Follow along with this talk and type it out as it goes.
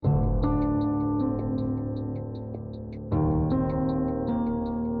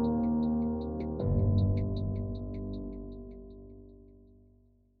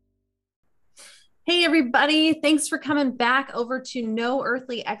Hey, everybody. Thanks for coming back over to No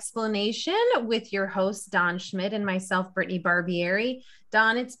Earthly Explanation with your host, Don Schmidt, and myself, Brittany Barbieri.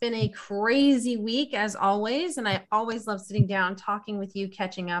 Don, it's been a crazy week as always, and I always love sitting down, talking with you,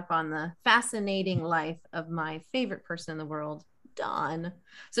 catching up on the fascinating life of my favorite person in the world, Don.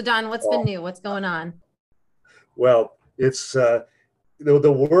 So, Don, what's been Oh, new? What's going on? well, it's the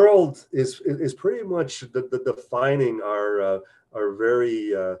world is pretty much defining our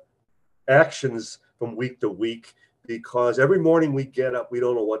very actions from week to week because every morning we get up, we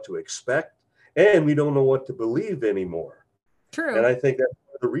don't know what to expect and we don't know what to believe anymore. And True. I think that's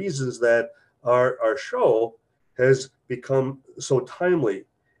one of the reasons that our show has become so timely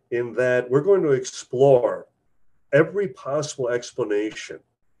in that we're going to explore every possible explanation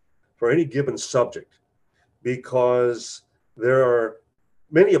for any given subject because there are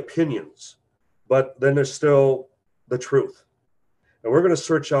many opinions, but then there's still the truth. And we're going to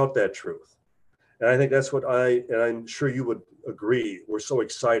search out that truth. And I think that's and I'm sure you would agree, we're so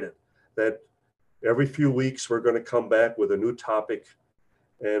excited that every few weeks we're going to come back with a new topic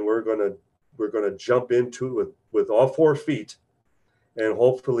and we're going to jump into it with all 4 feet and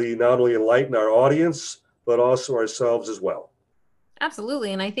hopefully not only enlighten our audience, but also ourselves as well.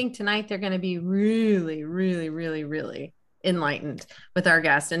 Absolutely. And I think tonight they're going to be really, really, really, really enlightened with our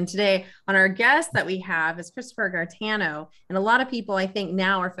guest. And today, on our guest that we have is Christopher Garetano. And a lot of people, I think,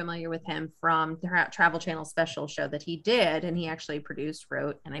 now are familiar with him from the Travel Channel special show that he did. And he actually produced,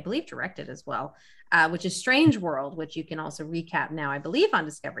 wrote, and I believe directed as well, which is Strange World, which you can also recap now, I believe, on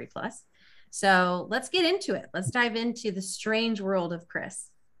Discovery Plus. So let's get into it. Let's dive into the strange world of Chris.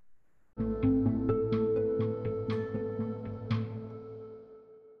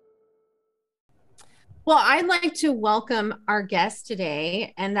 Well, I'd like to welcome our guest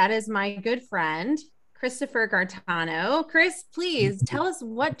today, and that is my good friend, Christopher Gartano. Chris, please tell us,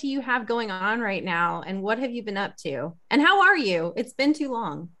 what do you have going on right now and what have you been up to? And how are you? It's been too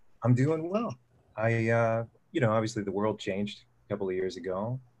long. I'm doing well. Obviously the world changed a couple of years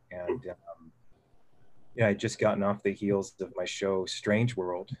ago, and yeah, I just gotten off the heels of my show Strange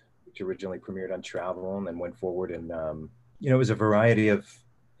World, which originally premiered on Travel and then went forward, and it was a variety of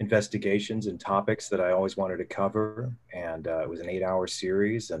investigations and topics that I always wanted to cover, and it was an 8-hour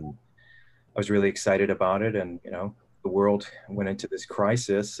series, and I was really excited about it, and the world went into this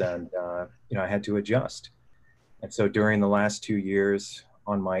crisis, and I had to adjust. And so during the last 2 years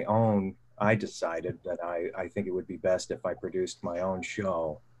on my own, I decided that I think it would be best if I produced my own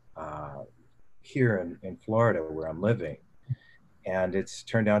show uh, here in Florida where I'm living. And it's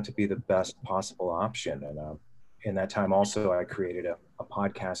turned out to be the best possible option. And in that time also, I created a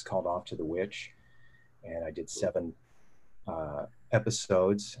podcast called Off to the Witch. And I did 7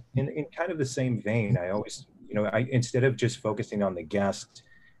 episodes in kind of the same vein. I always, instead of just focusing on the guest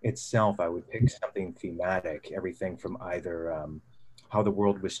itself, I would pick something thematic, everything from either how the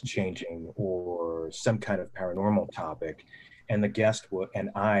world was changing or some kind of paranormal topic. And the guest would, and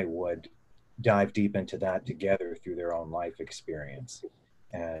I would dive deep into that together through their own life experience.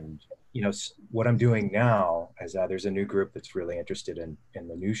 And, what I'm doing now is there's a new group that's really interested in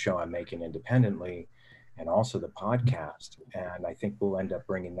the new show I'm making independently and also the podcast. And I think we'll end up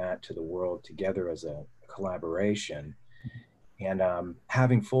bringing that to the world together as a collaboration. And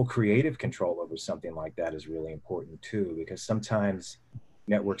having full creative control over something like that is really important too, because sometimes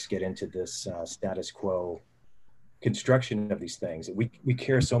networks get into this status quo construction of these things. We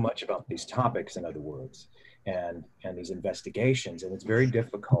care so much about these topics, in other words, and these investigations, and it's very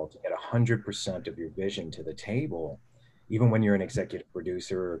difficult to get 100% of your vision to the table, even when you're an executive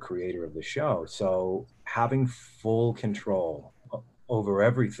producer or creator of the show. So having full control over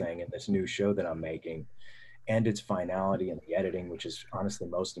everything in this new show that I'm making, and its finality and the editing, which is honestly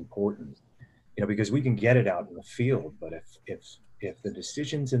most important, because we can get it out in the field, but if the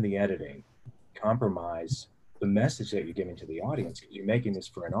decisions in the editing compromise the message that you're giving to the audience, because you're making this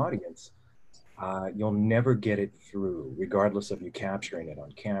for an audience, you'll never get it through, regardless of you capturing it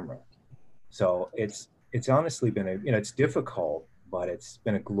on camera. So it's honestly been it's difficult, but it's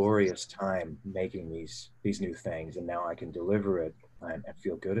been a glorious time making these new things, and now I can deliver it and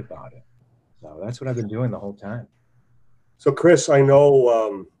feel good about it. So that's what I've been doing the whole time. So, Chris, I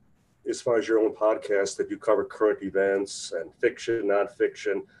know as far as your own podcast that you cover current events and fiction,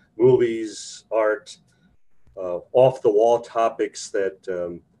 nonfiction, movies, art, off the wall topics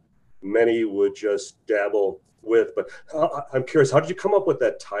that many would just dabble with. But I'm curious, how did you come up with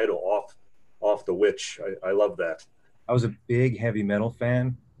that title, off the Witch? I love that. I was a big heavy metal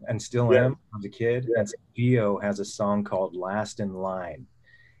fan and still Yeah, am as a kid. yeah. And Geo has a song called Last in Line.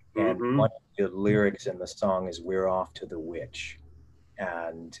 And Mm-hmm. one of the lyrics in the song is "We're off to the witch."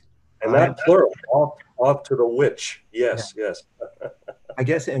 And And not plural, off to the witch. Yeah, Yes, yes. I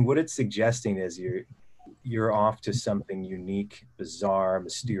guess, and what it's suggesting is you're off to something unique, bizarre,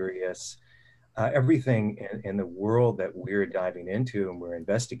 mysterious. Everything in the world that we're diving into and we're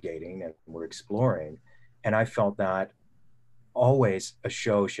investigating and we're exploring. And I felt that always a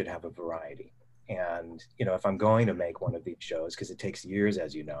show should have a variety. And, you know, if I'm going to make one of these shows, because it takes years,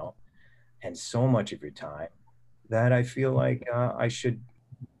 as you know, and so much of your time, that I feel like I should,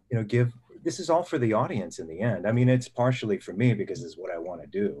 you know, give this is all for the audience in the end. I mean, it's partially for me because it's what I want to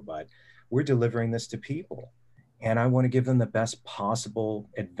do, but we're delivering this to people. And I want to give them the best possible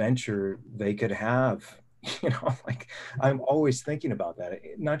adventure they could have. You know, like I'm always thinking about that,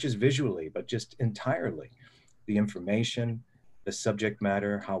 not just visually, but just entirely. The information, the subject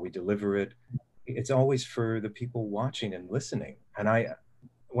matter, how we deliver it. It's always for the people watching and listening. And I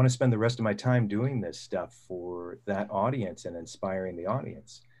want to spend the rest of my time doing this stuff for that audience and inspiring the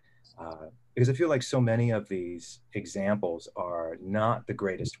audience. Because I feel like so many of these examples are not the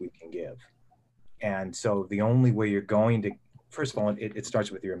greatest we can give. And so the only way you're going to, first of all, it starts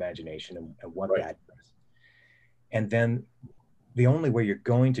with your imagination and what Right. that is. And then the only way you're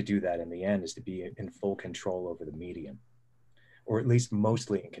going to do that in the end is to be in full control over the medium, or at least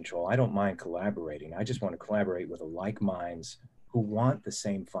mostly in control. I don't mind collaborating. I just want to collaborate with like minds who want the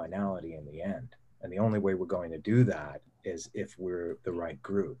same finality in the end. And the only way we're going to do that is if we're the right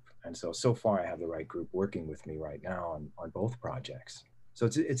group. And so far I have the right group working with me right now on both projects. So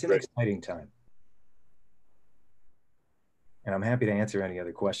it's an Great. exciting time. And I'm happy to answer any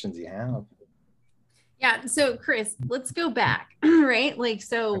other questions you have. Yeah. So, Chris, let's go back, right? Like,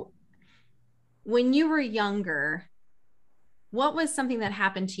 so when you were younger, what was something that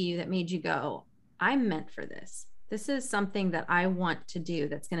happened to you that made you go, I'm meant for this? This is something that I want to do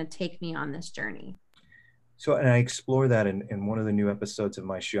that's going to take me on this journey. So, and I explore that in one of the new episodes of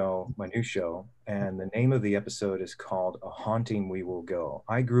my show, my new show. And the name of the episode is called A Haunting We Will Go.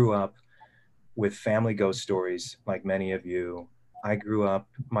 I grew up with family ghost stories, like many of you. I grew up,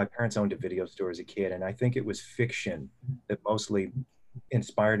 my parents owned a video store as a kid, and I think it was fiction that mostly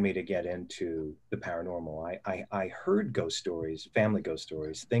inspired me to get into the paranormal. I heard ghost stories, family ghost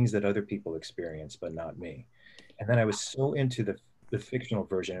stories, things that other people experienced, but not me. And then I was so into the fictional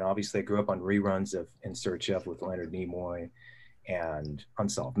version. And obviously I grew up on reruns of In Search of with Leonard Nimoy and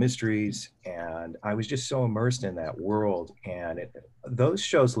Unsolved Mysteries. And I was just so immersed in that world. And those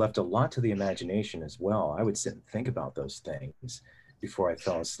shows left a lot to the imagination as well. I would sit and think about those things before I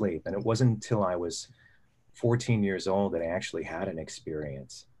fell asleep. And it wasn't until I was 14 years old that I actually had an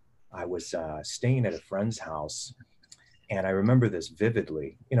experience. I was staying at a friend's house, and I remember this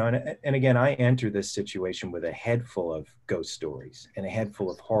vividly. You know, and again, I entered this situation with a head full of ghost stories and a head full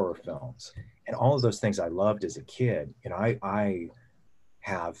of horror films, and all of those things I loved as a kid. You know, I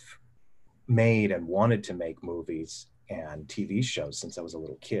have made and wanted to make movies and TV shows since I was a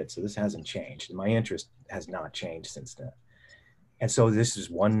little kid, so this hasn't changed. And my interest has not changed since then. And so this is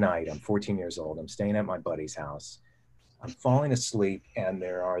one night, I'm 14 years old, I'm staying at my buddy's house. I'm falling asleep, and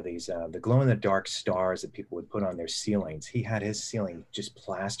there are these, the glow in the dark stars that people would put on their ceilings. He had his ceiling just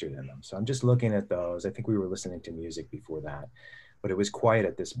plastered in them. So I'm just looking at those. I think we were listening to music before that, but it was quiet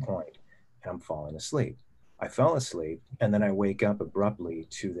at this point, and I'm falling asleep. I fell asleep, and then I wake up abruptly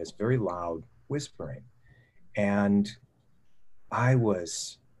to this very loud whispering. And I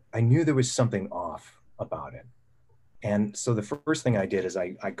knew there was something off about it. And so the first thing I did is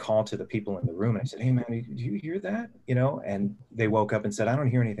I called to the people in the room and I said, "Hey man, do you hear that?" You know, and they woke up and said, "I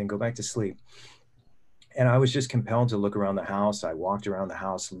don't hear anything, go back to sleep." And I was just compelled to look around the house. I walked around the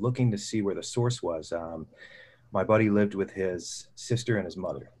house looking to see where the source was. My buddy lived with his sister and his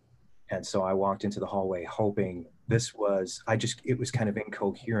mother. And so I walked into the hallway hoping it was kind of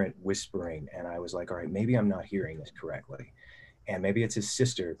incoherent whispering. And I was like, all right, maybe I'm not hearing this correctly. And maybe it's his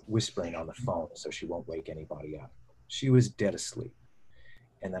sister whispering on the phone so she won't wake anybody up. She was dead asleep.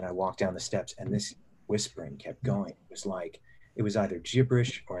 And then I walked down the steps and this whispering kept going. It was either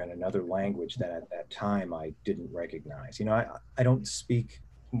gibberish or in another language that at that time I didn't recognize. You know, I don't speak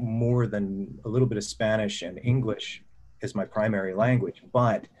more than a little bit of Spanish and English as my primary language,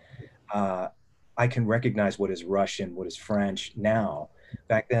 but I can recognize what is Russian, what is French now.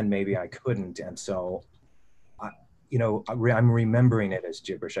 Back then, maybe I couldn't. And so I'm remembering it as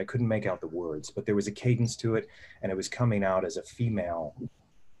gibberish. I couldn't make out the words, but there was a cadence to it, and it was coming out as a female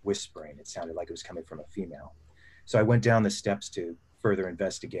whispering. It sounded like it was coming from a female. So I went down the steps to further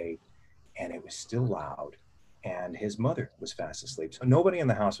investigate, and it was still loud, and his mother was fast asleep. So nobody in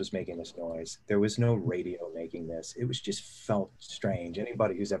the house was making this noise. There was no radio making this. It was just felt strange.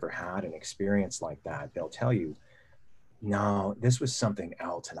 Anybody who's ever had an experience like that, they'll tell you No, this was something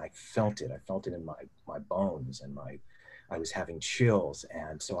else, and I felt it. I felt it in my bones, and I was having chills,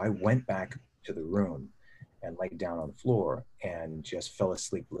 and so I went back to the room and laid down on the floor and just fell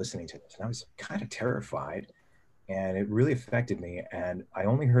asleep listening to this. And I was kind of terrified, and it really affected me. And I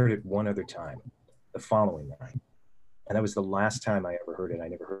only heard it one other time, the following night, and that was the last time I ever heard it. I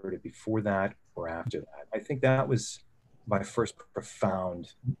never heard it before that or after that. I think that was my first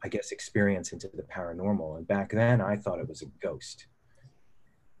profound, I guess, experience into the paranormal. And back then, I thought it was a ghost.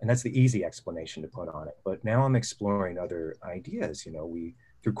 And that's the easy explanation to put on it. But now I'm exploring other ideas. You know, we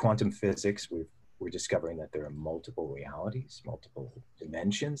through quantum physics, we're discovering that there are multiple realities, multiple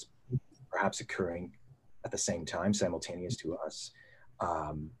dimensions, perhaps occurring at the same time, simultaneous to us.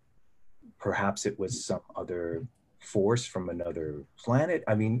 Um, Perhaps it was some other force from another planet.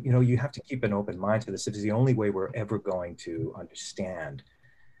 I mean, you know, you have to keep an open mind to this. It is the only way we're ever going to understand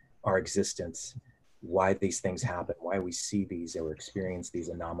our existence, why these things happen, why we see these or experience these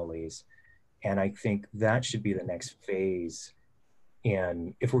anomalies. And I think that should be the next phase.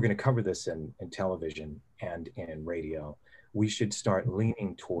 And if we're going to cover this in television and in radio, we should start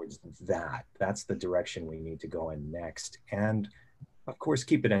leaning towards that. That's the direction we need to go in next. And of course,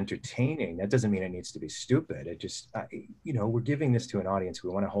 keep it entertaining. That doesn't mean it needs to be stupid. It just, you know, we're giving this to an audience.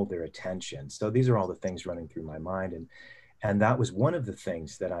 We want to hold their attention. So these are all the things running through my mind. And that was one of the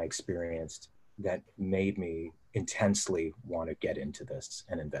things that I experienced that made me intensely want to get into this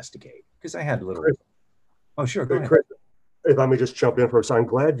and investigate, because I had little. Chris, Oh, sure. Go ahead. Chris, if I may just jump in for a second, I'm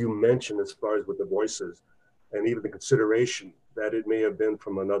glad you mentioned as far as with the voices and even the consideration that it may have been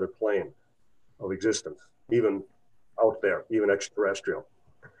from another plane of existence, even out there, even extraterrestrial.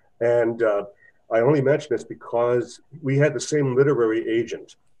 And I only mention this because we had the same literary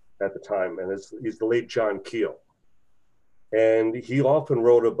agent at the time, and he's the late John Keel. And he often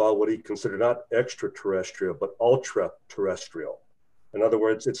wrote about what he considered not extraterrestrial, but ultra terrestrial. In other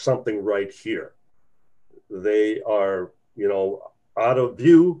words, it's something right here. They are, you know, out of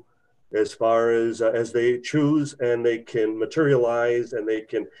view as far as they choose, and they can materialize, and they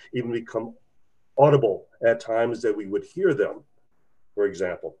can even become audible at times that we would hear them, for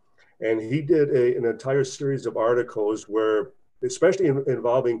example. And he did an entire series of articles where, especially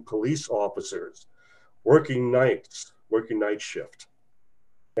involving police officers working nights, working night shift,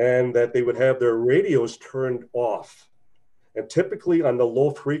 and that they would have their radios turned off. And typically on the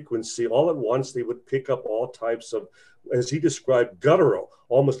low frequency, all at once, they would pick up all types of, as he described, guttural,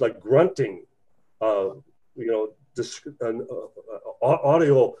 almost like grunting, you know,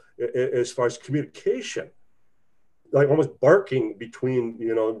 audio as far as communication, like almost barking between,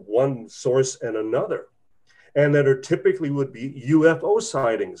 you know, one source and another. And that are typically would be UFO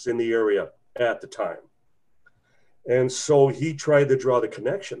sightings in the area at the time. And so he tried to draw the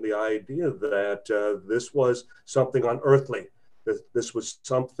connection, the idea that this was something unearthly, that this was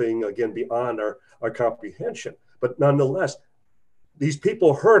something, again, beyond our comprehension. But nonetheless, these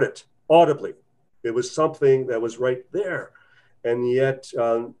people heard it audibly. It was something that was right there. And yet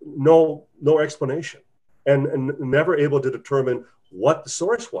no explanation, and never able to determine what the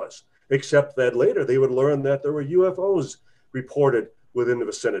source was, except that later they would learn that there were UFOs reported within the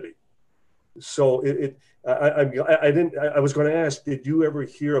vicinity. So I was going to ask, did you ever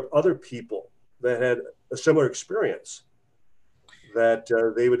hear of other people that had a similar experience, that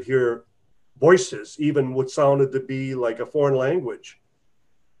they would hear voices, even what sounded to be like a foreign language,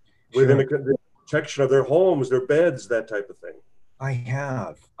 within the protection of their homes, their beds, that type of thing? I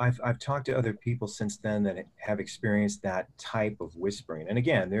have. I've talked to other people since then that have experienced that type of whispering. And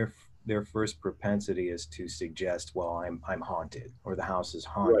again, their first propensity is to suggest, well, I'm haunted, or the house is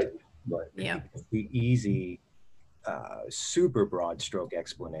haunted. Right. Yeah. The easy, super broad stroke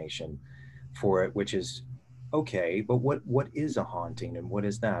explanation for it, which is okay, but what is a haunting, and what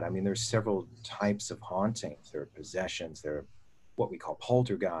is that? I mean, there's several types of hauntings. There are possessions. There are what we call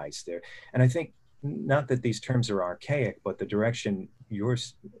poltergeists. There, and I think, not that these terms are archaic, but the direction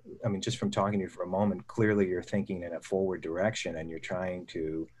I mean, just from talking to you for a moment, clearly you're thinking in a forward direction, and you're trying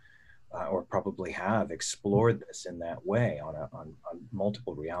to, or probably have explored this in that way on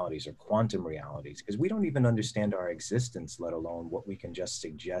multiple realities or quantum realities, because we don't even understand our existence, let alone what we can just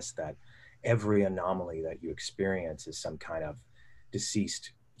suggest that every anomaly that you experience is some kind of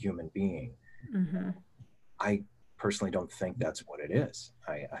deceased human being. Mm-hmm. I personally don't think that's what it is.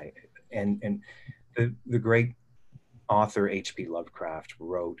 And the great author H.P. Lovecraft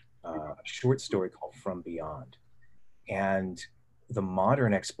wrote a short story called From Beyond, and the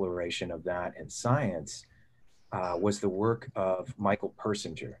modern exploration of that in science was the work of Michael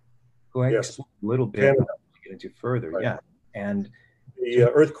Persinger, who I explained a little bit get into further. Right. Yeah, and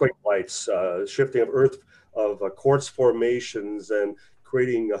the earthquake lights, shifting of Earth quartz formations and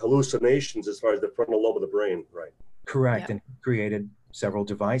creating hallucinations as far as the frontal lobe of the brain, right? Correct. Yep. And he created several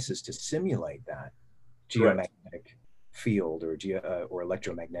devices to simulate that Correct. geomagnetic field or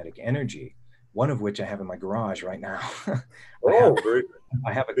electromagnetic energy, one of which I have in my garage right now. I have Oh, very good.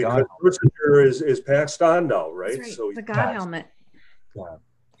 I have a Because God. Kissinger is passed on now, That's right? right. So The God Yes, helmet. yeah.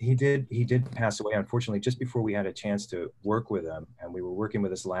 He did pass away, unfortunately, just before we had a chance to work with him. And we were working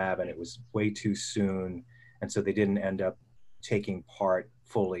with his lab, and it was way too soon. And so they didn't end up taking part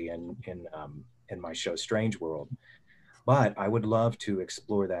fully in my show, Strange World. But I would love to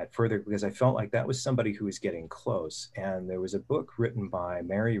explore that further because I felt like that was somebody who was getting close. And there was a book written by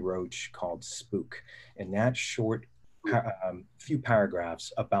Mary Roach called Spook. And that short few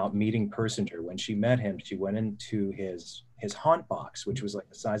paragraphs about meeting Persinger. When she met him, she went into his haunt box, which was like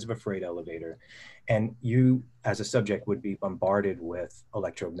the size of a freight elevator. And you, as a subject, would be bombarded with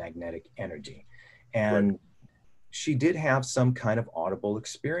electromagnetic energy. right. And she did have some kind of audible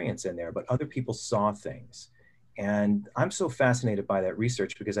experience in there, but other people saw things. And I'm so fascinated by that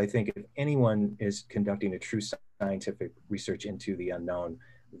research because I think if anyone is conducting a true scientific research into the unknown,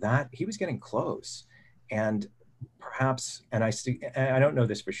 that he was getting close. And perhaps, and I don't know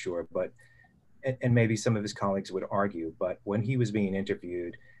this for sure, but, and maybe some of his colleagues would argue, but when he was being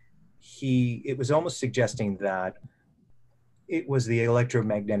interviewed, it was almost suggesting that it was the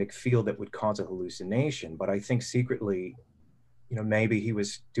electromagnetic field that would cause a hallucination. But I think secretly, maybe he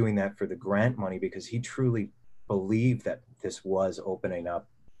was doing that for the grant money because he truly believed that this was opening up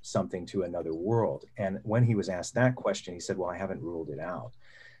something to another world. And when he was asked that question, he said, well, I haven't ruled it out.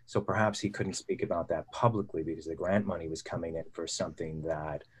 So perhaps he couldn't speak about that publicly because the grant money was coming in for something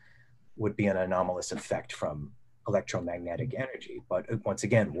that would be an anomalous effect from electromagnetic energy. But once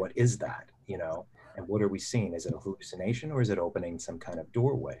again, what is that, And what are we seeing? Is it a hallucination or is it opening some kind of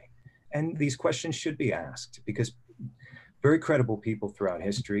doorway? And these questions should be asked because very credible people throughout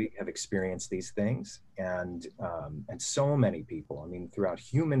history have experienced these things, and so many people, I mean, throughout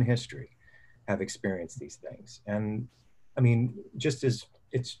human history, have experienced these things. And I mean, just as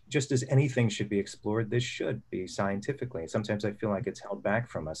anything should be explored, this should be scientifically. And sometimes I feel like it's held back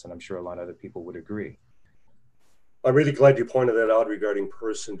from us, and I'm sure a lot of other people would agree. I'm really glad you pointed that out regarding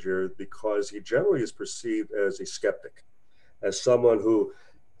Persinger because he generally is perceived as a skeptic, as someone who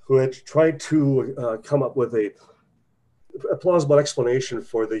had tried to come up with a plausible explanation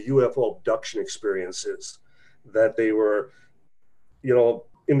for the UFO abduction experiences, that they were,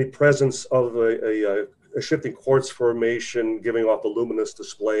 in the presence of a shifting quartz formation giving off a luminous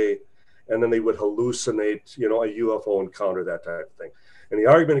display, and then they would hallucinate, a UFO encounter, that type of thing. And the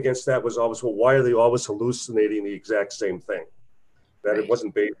argument against that was always, well, why are they always hallucinating the exact same thing? That it Right.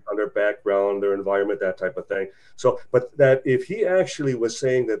 wasn't based on their background, their environment, that type of thing. So, but that if he actually was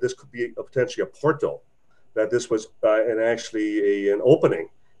saying that this could be potentially a portal, that this was an opening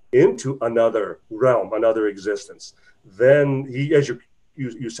into another realm, another existence, then he, as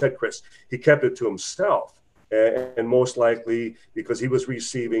you said, Chris, he kept it to himself, and most likely because he was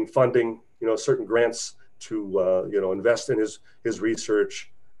receiving funding, certain grants to invest in his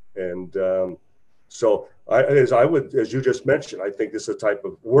research, and so as you just mentioned, I think this is a type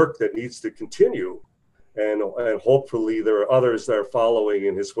of work that needs to continue, and hopefully there are others that are following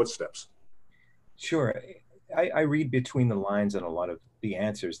in his footsteps. Sure. I read between the lines on a lot of the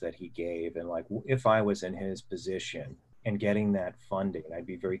answers that he gave. And like, if I was in his position and getting that funding, I'd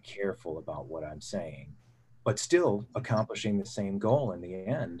be very careful about what I'm saying, but still accomplishing the same goal in the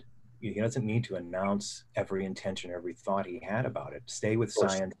end. He doesn't need to announce every intention, every thought he had about it. Stay with Of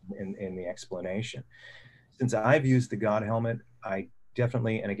course, science in the explanation. Since I've used the God helmet, I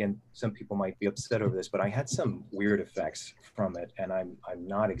definitely, and again, some people might be upset over this, but I had some weird effects from it, and I'm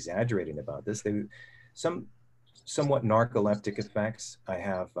not exaggerating about this. Some somewhat narcoleptic effects. I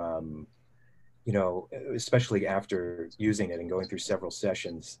have, especially after using it and going through several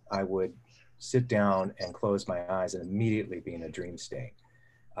sessions, I would sit down and close my eyes and immediately be in a dream state.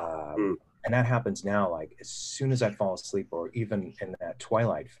 mm, And that happens now, like as soon as I fall asleep or even in that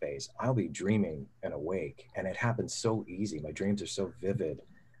twilight phase, I'll be dreaming and awake. And it happens so easy. My dreams are so vivid,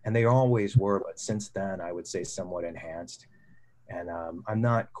 and they always were. But since then, I would say somewhat enhanced. And I'm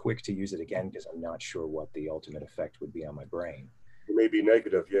not quick to use it again because I'm not sure what the ultimate effect would be on my brain. it may be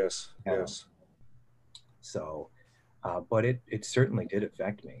negative. Yes, Um, yes. so, but it certainly did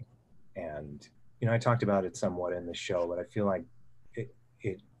affect me. And, I talked about it somewhat in the show, but I feel like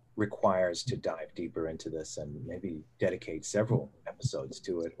it requires to dive deeper into this and maybe dedicate several episodes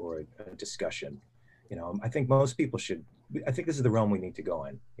to it or a discussion. I think most people should, I think this is the realm we need to go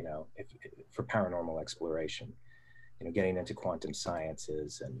in, for paranormal exploration, getting into quantum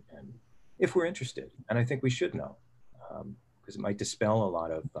sciences and if we're interested. And I think we should know, because it might dispel a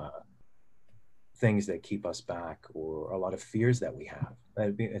lot of things that keep us back, or a lot of fears that we have.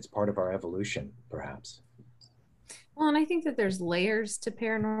 It's part of our evolution, perhaps. Well, and I think that there's layers to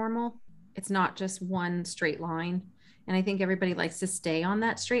paranormal. It's not just one straight line. And I think everybody likes to stay on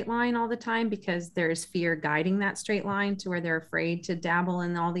that straight line all the time because there's fear guiding that straight line to where they're afraid to dabble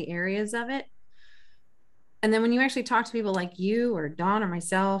in all the areas of it. And then when you actually talk to people like you or Dawn or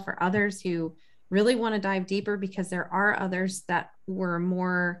myself or others who really want to dive deeper, because there are others that were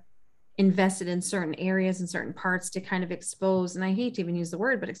more invested in certain areas and certain parts to kind of expose, and I hate to even use the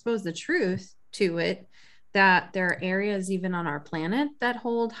word, but expose the truth to it, that there are areas even on our planet that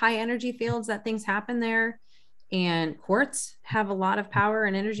hold high energy fields, that things happen there. And quartz have a lot of power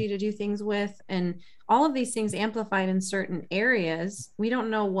and energy to do things with. And all of these things amplified in certain areas, we don't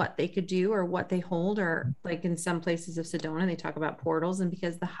know what they could do or what they hold, or like in some places of Sedona, they talk about portals, and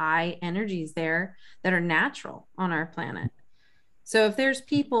because the high energies there that are natural on our planet. So if there's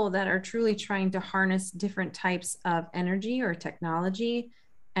people that are truly trying to harness different types of energy or technology,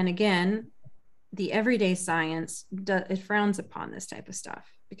 and again, the everyday science it frowns upon this type of stuff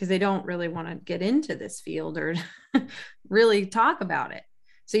because they don't really want to get into this field or really talk about it.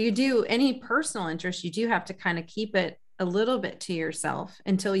 So you do any personal interest, you do have to kind of keep it a little bit to yourself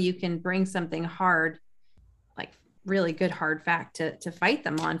until you can bring something hard, like really good hard fact to fight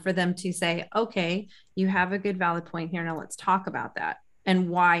them on, for them to say, okay, you have a good valid point here. Now let's talk about that and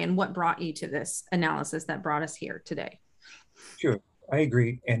why and what brought you to this analysis that brought us here today. Sure, I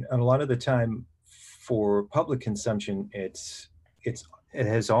agree. And a lot of the time, for public consumption, it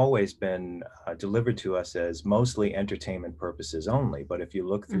has always been delivered to us as mostly entertainment purposes only. But if you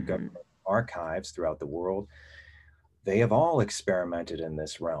look through government archives throughout the world, they have all experimented in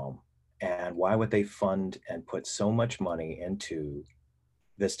this realm. And why would they fund and put so much money into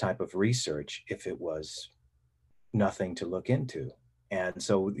this type of research if it was nothing to look into? And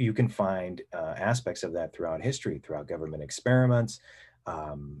so you can find aspects of that throughout history, throughout government experiments,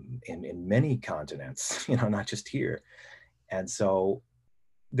 in many continents, not just here. And so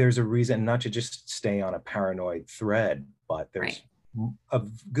there's a reason not to just stay on a paranoid thread, but there's a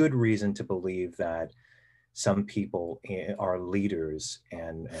good reason to believe that some people are leaders,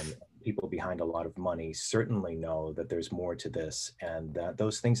 and people behind a lot of money certainly know that there's more to this, and that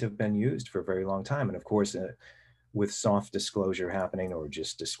those things have been used for a very long time. And of course, with soft disclosure happening, or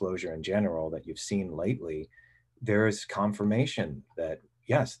just disclosure in general that you've seen lately, there is confirmation that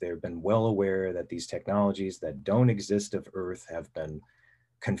yes, they've been well aware that these technologies that don't exist of Earth have been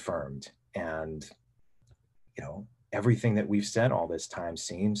confirmed. And everything that we've said all this time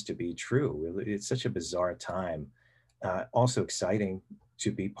seems to be true. It's such a bizarre time, also exciting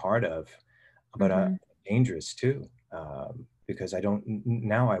to be part of, but dangerous too, because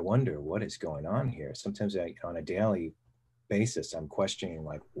now I wonder what is going on here. Sometimes on a daily basis, I'm questioning,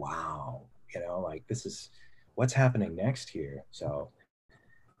 like, wow, like, this is what's happening next here. So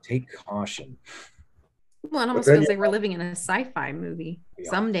take caution. Well, it almost feels like we're living in a sci-fi movie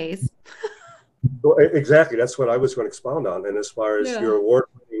some days. Exactly. That's what I was going to expound on. And as far as your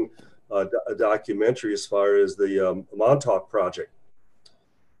award-winning documentary, as far as the Montauk Project,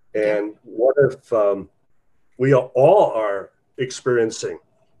 and what if we all are experiencing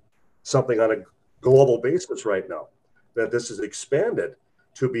something on a global basis right now, that this is expanded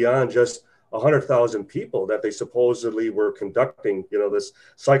to beyond just 100,000 people that they supposedly were conducting, this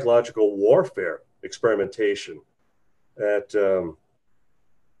psychological warfare experimentation at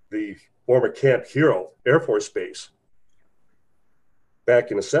the former Camp Hero Air Force Base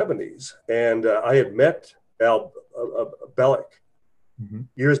back in the 70s. And I had met Al Bellick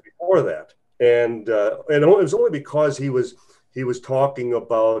years before that. And it was only because he was talking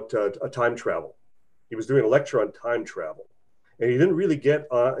about a time travel. He was doing a lecture on time travel. And he didn't really get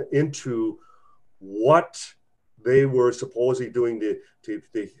into what they were supposedly doing to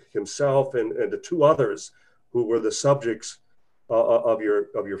himself and the two others who were the subjects of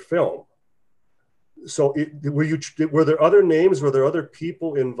your film. So were there other names? Were there other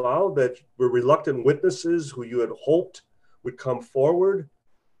people involved that were reluctant witnesses who you had hoped would come forward?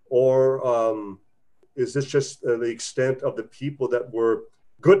 Or is this just the extent of the people that were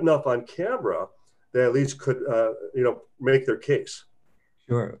good enough on camera that at least could, make their case?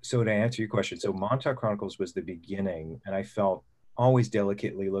 Sure. So to answer your question, so Montauk Chronicles was the beginning, and I felt always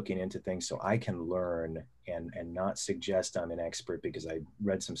delicately looking into things so I can learn and not suggest I'm an expert, because I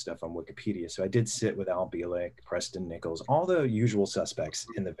read some stuff on Wikipedia. So I did sit with Al Bielek, Preston Nichols, all the usual suspects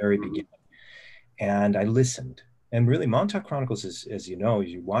in the very beginning. And I listened. And really, Montauk Chronicles is, as you know, as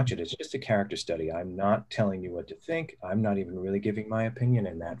you watch it, it's just a character study. I'm not telling you what to think. I'm not even really giving my opinion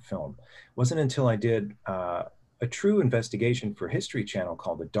in that film. It wasn't until I did a true investigation for History Channel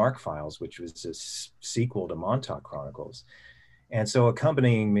called The Dark Files, which was a sequel to Montauk Chronicles. And so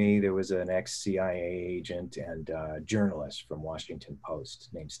accompanying me, there was an ex-CIA agent and journalist from Washington Post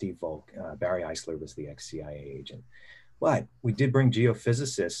named Steve Volk. Barry Eisler was the ex-CIA agent. But we did bring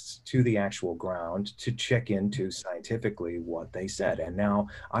geophysicists to the actual ground to check into scientifically what they said. And now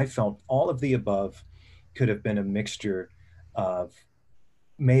I felt all of the above could have been a mixture of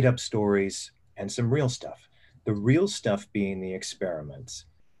made up stories and some real stuff. The real stuff being the experiments.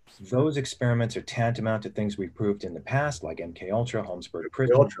 Those experiments are tantamount to things we've proved in the past, like MK Ultra, Holmesburg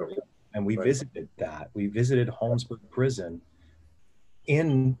Prison, Ultra, and we right. visited that. We visited Holmesburg Prison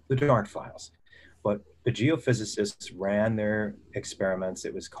in the Dark Files. But the geophysicists ran their experiments.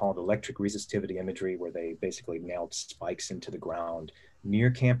 It was called electric resistivity imagery, where they basically nailed spikes into the ground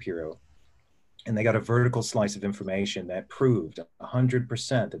near Camp Hero. And they got a vertical slice of information that proved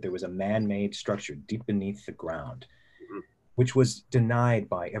 100% that there was a man-made structure deep beneath the ground, which was denied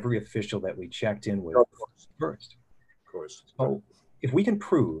by every official that we checked in with first. Of course. So if we can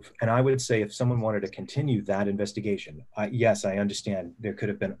prove, and I would say if someone wanted to continue that investigation, yes, I understand there could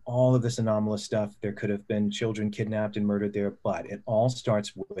have been all of this anomalous stuff. There could have been children kidnapped and murdered there, but it all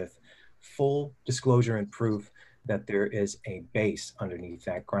starts with full disclosure and proof that there is a base underneath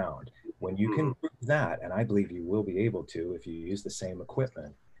that ground. When you can prove that, and I believe you will be able to if you use the same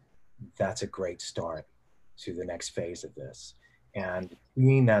equipment, that's a great start to the next phase of this. And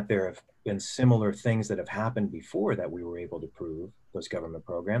being that there have been similar things that have happened before that we were able to prove, those government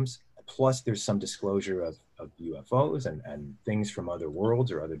programs, plus there's some disclosure of UFOs and things from other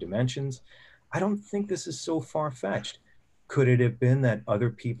worlds or other dimensions, I don't think this is so far-fetched. Could it have been that other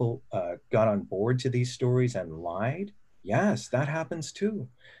people got on board to these stories and lied? Yes, that happens too,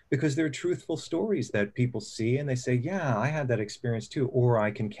 because they're truthful stories that people see and they say, yeah, I had that experience too, or I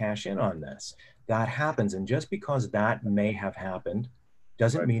can cash in on this. That happens. And just because that may have happened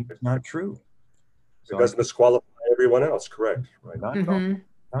doesn't mean it's not true. So it doesn't disqualify everyone else, correct? Right. Not at all.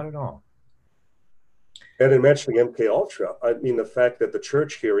 Not at all. And in mentioning MK Ultra, I mean the fact that the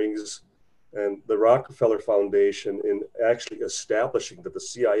church hearings and the Rockefeller Foundation in actually establishing that the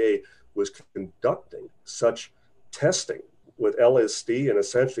CIA was conducting such testing with LSD and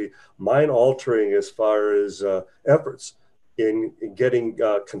essentially mind altering as far as efforts in getting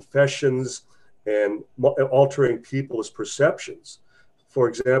confessions and altering people's perceptions. For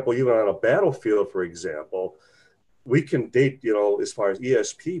example, even on a battlefield, for example, we can date, as far as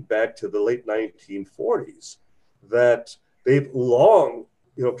ESP back to the late 1940s, that they've long,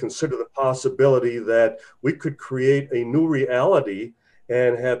 considered the possibility that we could create a new reality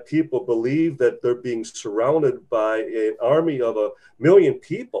and have people believe that they're being surrounded by an army of 1,000,000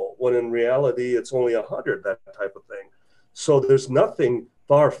 people, when in reality it's only 100, that type of thing. So there's nothing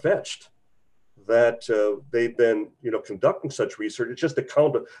far-fetched that they've been, conducting such research. It's just the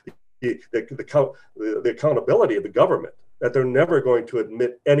accountability of the government, that they're never going to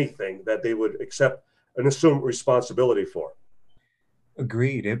admit anything that they would accept and assume responsibility for.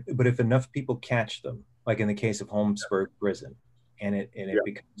 Agreed. But if enough people catch them, like in the case of Holmesburg Prison, and it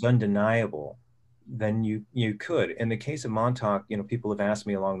becomes undeniable, then you could. In the case of Montauk, people have asked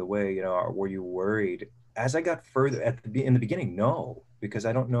me along the way, were you worried? As I got further in the beginning, no, because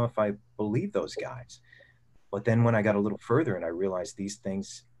I don't know if I believe those guys. But then when I got a little further and I realized these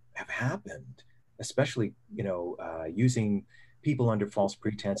things have happened, especially, using people under false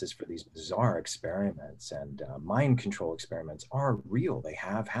pretenses for these bizarre experiments and mind control experiments are real. They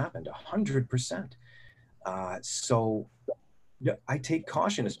have happened 100%. So I take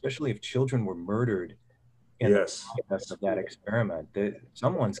caution, especially if children were murdered in the process of that experiment, that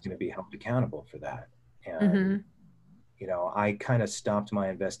someone's going to be held accountable for that. And, I kind of stopped my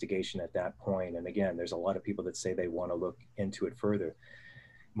investigation at that point. And again, there's a lot of people that say they want to look into it further.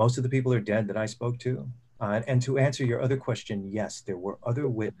 Most of the people are dead that I spoke to. And to answer your other question, yes, there were other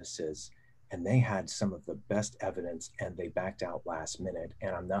witnesses and they had some of the best evidence and they backed out last minute.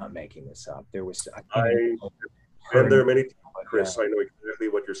 And I'm not making this up. There was, been there many times, Chris. I know exactly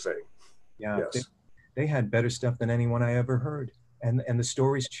what you're saying. Yeah, yes. They had better stuff than anyone I ever heard. And the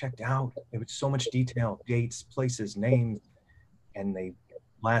stories checked out. There was so much detail, dates, places, names, and they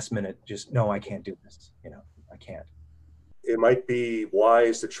last minute just, no, I can't do this. I can't. It might be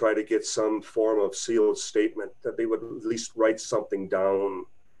wise to try to get some form of sealed statement that they would at least write something down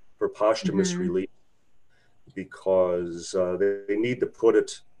for posthumous release, because they need to put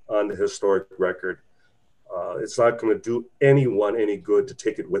it on the historic record. It's not going to do anyone any good to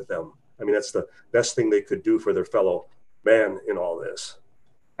take it with them. I mean, that's the best thing they could do for their fellow man in all this.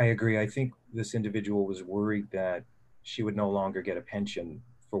 I agree. I think this individual was worried that she would no longer get a pension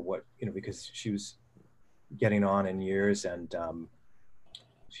for what, because she was getting on in years, and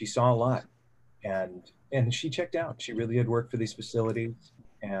she saw a lot, and she checked out. She really had worked for these facilities,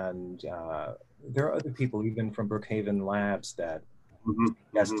 and there are other people, even from Brookhaven Labs, that Mm-hmm.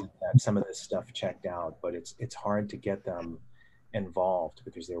 Mm-hmm. suggested that some of this stuff checked out, but it's hard to get them involved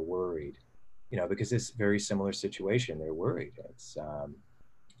because they're worried, because it's a very similar situation. They're worried. It's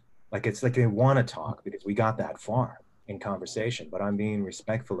like they want to talk because we got that far in conversation, but I'm being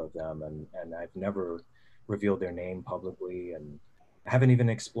respectful of them, and I've never revealed their name publicly, and I haven't even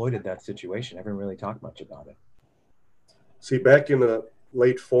exploited that situation. I haven't really talked much about it. See, back in the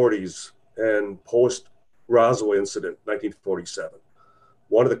late 40s and post Roswell incident, 1947,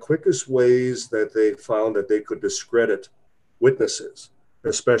 one of the quickest ways that they found that they could discredit witnesses,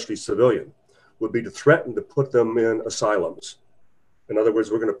 especially civilian, would be to threaten to put them in asylums. In other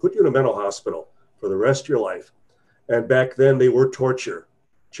words, we're going to put you in a mental hospital for the rest of your life. And back then, they were torture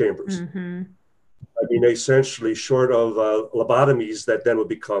chambers. Mm-hmm. I mean, essentially, short of lobotomies, that then would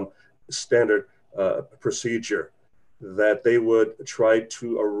become standard procedure, that they would try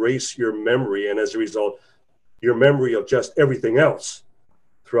to erase your memory, and as a result, your memory of just everything else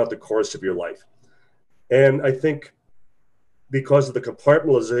throughout the course of your life. And I think because of the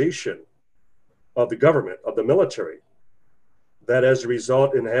compartmentalization of the government, of the military, that as a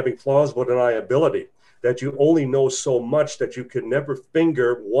result in having plausible deniability, that you only know so much that you can never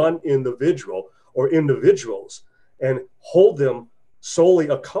finger one individual or individuals and hold them solely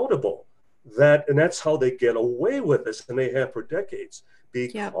accountable. And that's how they get away with this, and they have for decades,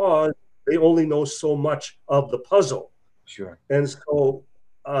 because they only know so much of the puzzle. Sure. And so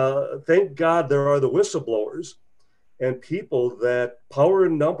thank God there are the whistleblowers and people that power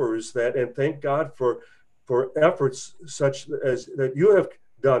in numbers, that, and thank God for efforts such as that you have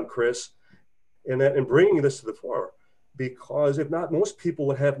done, Chris, in bringing this to the fore, because if not, most people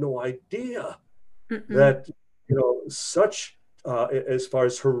would have no idea that such as far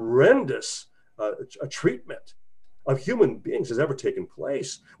as horrendous a treatment of human beings has ever taken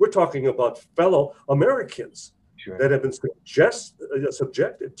place. We're talking about fellow Americans that have been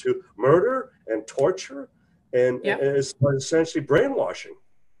subjected to murder and torture and essentially brainwashing.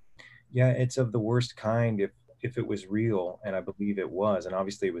 Yeah, it's of the worst kind. If it was real, and I believe it was, and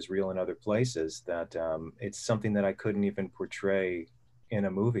obviously it was real in other places, that it's something that I couldn't even portray in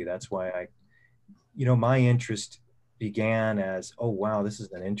a movie. That's why my interest began as, oh wow, this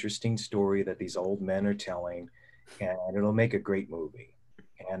is an interesting story that these old men are telling, and it'll make a great movie.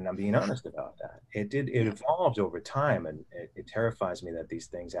 And I'm being honest about that. It evolved over time, and it terrifies me that these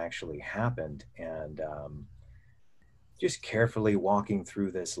things actually happened. And just carefully walking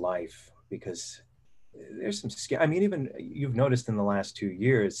through this life, because there's some I mean, even you've noticed in the last 2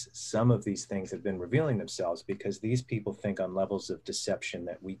 years, some of these things have been revealing themselves because these people think on levels of deception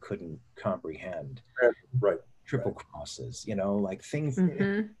that we couldn't comprehend. Right. Triple crosses, like things,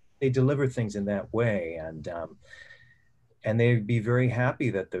 they deliver things in that way. And they'd be very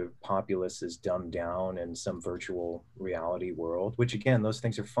happy that the populace is dumbed down in some virtual reality world, which again, those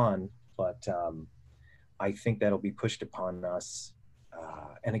things are fun, but I think that'll be pushed upon us.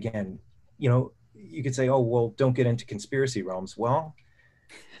 And again, you could say, oh, well, don't get into conspiracy realms. Well,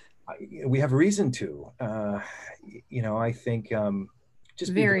 we have reason to. I think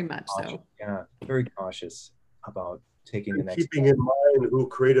just very much cautious. so. Yeah, very cautious about taking the next keeping in mind who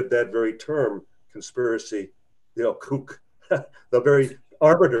created that very term, conspiracy, kook, the very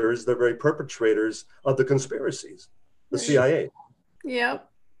arbiters, the very perpetrators of the conspiracies, the CIA. Yep.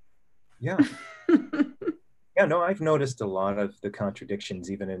 Yeah. Yeah, no, I've noticed a lot of the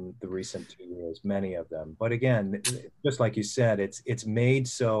contradictions, even in the recent 2 years, many of them. But again, just like you said, it's made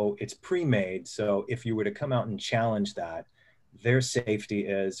so, it's pre-made. So if you were to come out and challenge that, their safety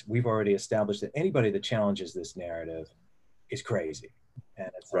is, we've already established that anybody that challenges this narrative is crazy. And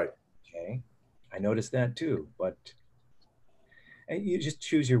it's right. Okay, I noticed that too. But you just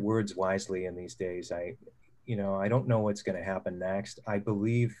choose your words wisely in these days. I don't know what's going to happen next. I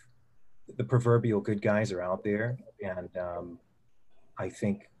believe the proverbial good guys are out there, and I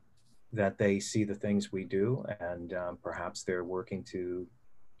think that they see the things we do, and perhaps they're working to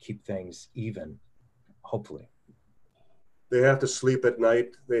keep things even, hopefully. They have to sleep at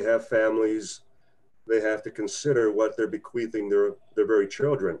night. They have families. They have to consider what they're bequeathing their very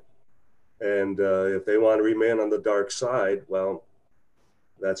children. And if they want to remain on the dark side, well,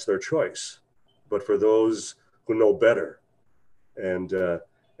 that's their choice. But for those who know better, and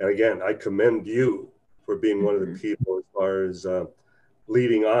again, I commend you for being one of the people as far as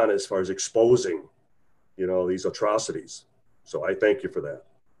leading on as far as exposing, these atrocities. So I thank you for that.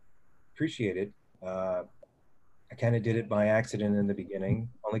 Appreciate it. I kind of did it by accident in the beginning,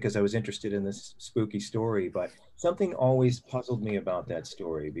 only because I was interested in this spooky story. But something always puzzled me about that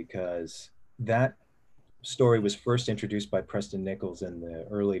story, because that story was first introduced by Preston Nichols in the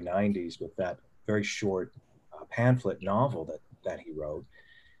early 90s with that very short pamphlet novel that he wrote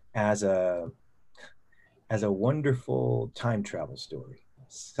as a wonderful time travel story,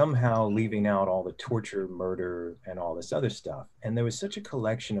 somehow leaving out all the torture, murder, and all this other stuff. And there was such a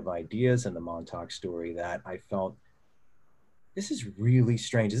collection of ideas in the Montauk story that I felt, this is really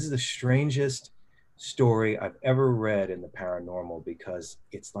strange. This is the strangest story I've ever read in the paranormal, because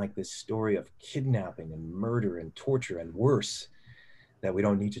it's like this story of kidnapping and murder and torture and worse that we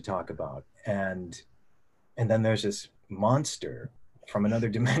don't need to talk about. And then there's this monster from another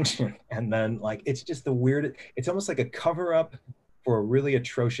dimension. And then, like, it's just the weird, it's almost like a cover up for a really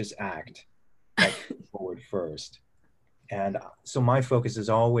atrocious act that came forward first. And so my focus has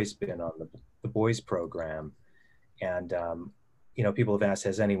always been on the boys program. And, people have asked,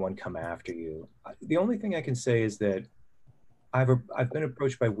 has anyone come after you? The only thing I can say is that I've been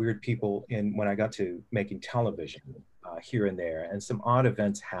approached by weird people when I got to making television here and there, and some odd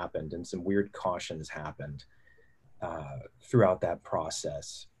events happened and some weird cautions happened throughout that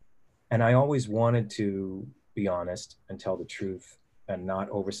process. And I always wanted to be honest and tell the truth and not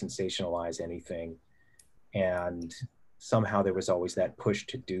over sensationalize anything. And somehow there was always that push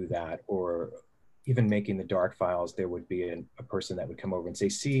to do that. Or even making the dark files, there would be a person that would come over and say,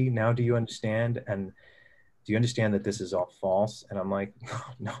 see, now do you understand? And do you understand that this is all false? And I'm like,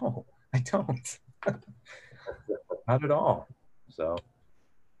 no, I don't. Not at all. So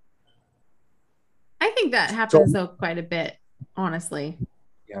I think that So, happens though quite a bit, honestly.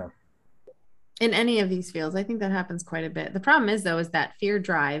 yeah. In any of these fields, I think that happens quite a bit. The problem is though, is that fear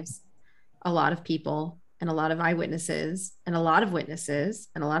drives a lot of people and a lot of eyewitnesses and a lot of witnesses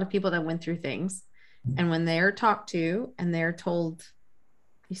and a lot of people that went through things. And when they're talked to and they're told,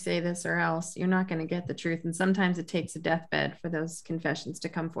 you say this or else, you're not going to get the truth. And sometimes it takes a deathbed for those confessions to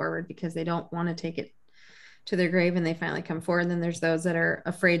come forward because they don't want to take it to their grave, and they finally come forward. And then there's those that are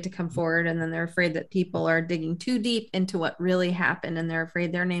afraid to come forward, and then they're afraid that people are digging too deep into what really happened, and they're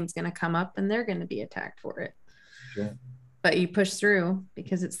afraid their name's going to come up and they're going to be attacked for it. Sure. But you push through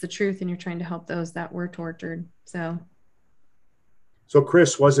because it's the truth and you're trying to help those that were tortured. so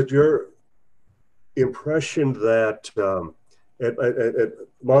Chris, was it your impression that at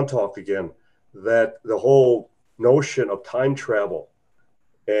Montauk again, that the whole notion of time travel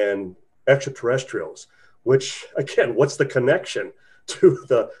and extraterrestrials, which again, what's the connection to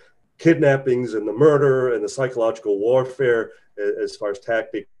the kidnappings and the murder and the psychological warfare as far as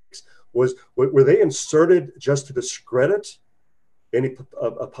tactics, were they inserted just to discredit any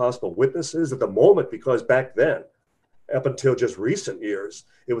possible witnesses at the moment? Because back then, up until just recent years,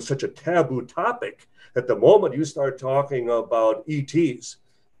 it was such a taboo topic. At the moment you start talking about ETs,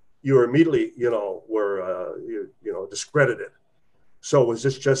 you were immediately, were discredited. So was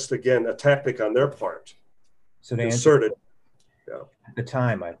this just again a tactic on their part? So to answer, Inserted. Yeah. at the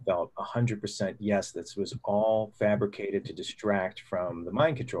time, I felt 100% yes, this was all fabricated to distract from the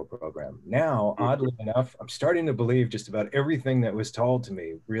mind control program. Now, oddly enough, I'm starting to believe just about everything that was told to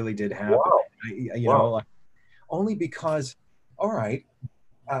me really did happen. Wow. Like, only because, all right,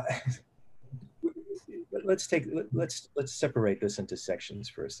 let's separate this into sections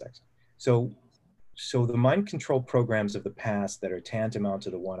for a second. So the mind control programs of the past that are tantamount to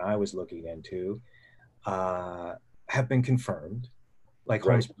the one I was looking into have been confirmed, like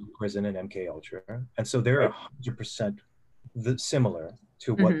Right. Holmesburg Prison and MK Ultra, and so they're 100% similar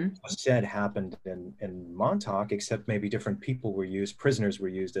to what was said happened in Montauk, except maybe different people were used. Prisoners were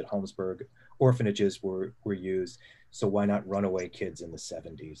used at Holmesburg, orphanages were used. So why not runaway kids in the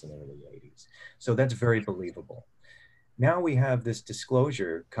 70s and early 80s? So that's very believable. Now we have this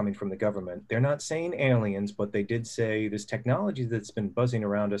disclosure coming from the government. They're not saying aliens, but they did say this technology that's been buzzing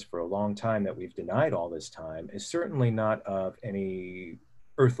around us for a long time that we've denied all this time is certainly not of any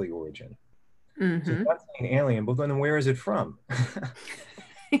earthly origin. So they're not saying alien, but then where is it from?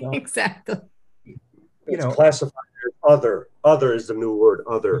 So, exactly. It's classified as other. Other is the new word,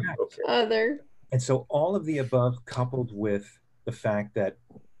 other. Yes. Okay. Other. And so all of the above, coupled with the fact that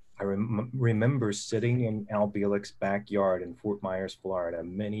I remember sitting in Al Bielek's backyard in Fort Myers, Florida,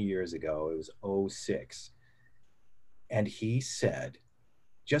 many years ago. It was 2006. And he said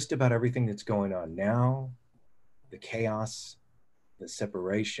just about everything that's going on now, the chaos, the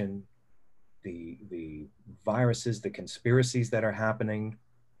separation, the viruses, the conspiracies that are happening,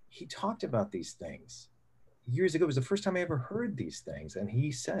 he talked about these things. years ago. It was the first time I ever heard these things. And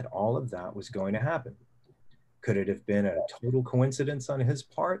he said all of that was going to happen. Could it have been a total coincidence on his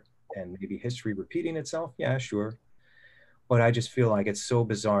part and maybe history repeating itself? Yeah, sure. But I just feel like it's so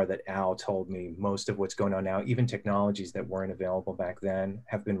bizarre that Al told me most of what's going on now. Even technologies that weren't available back then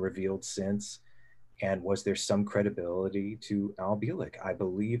have been revealed since. And was there some credibility to Al Bielek? I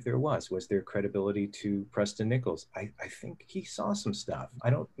believe there was. Was there credibility to Preston Nichols? I think he saw some stuff. I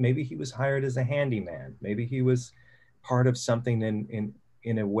don't, maybe he was hired as a handyman. Maybe he was part of something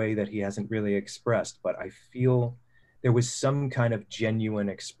in a way that he hasn't really expressed. But I feel there was some kind of genuine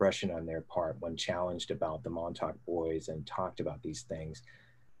expression on their part when challenged about the Montauk Boys and talked about these things.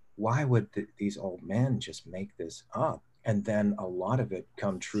 Why would these old men just make this up? And then a lot of it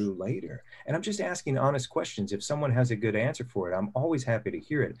come true later. And I'm just asking honest questions. If someone has a good answer for it, I'm always happy to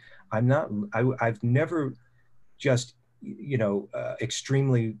hear it. I've never just,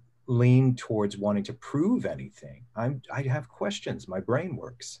 extremely leaned towards wanting to prove anything. I have questions. My brain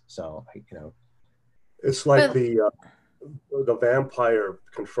works. So, It's like But the vampire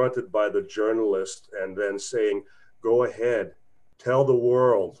confronted by the journalist and then saying, "Go ahead, tell the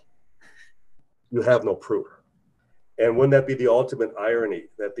world you have no proof." And wouldn't that be the ultimate irony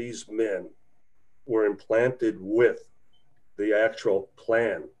that these men were implanted with the actual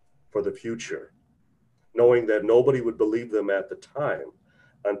plan for the future, knowing that nobody would believe them at the time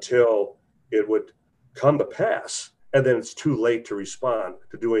until it would come to pass, and then it's too late to respond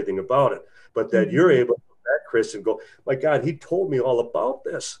to do anything about it. But that you're able to go back, Chris, and go, "My God, he told me all about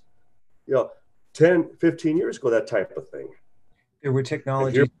this, 10, 15 years ago," that type of thing. there were And here,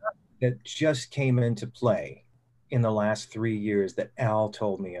 technologies that just came into play in the last 3 years that Al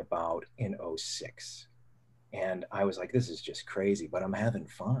told me about in '06. And I was like, this is just crazy, but I'm having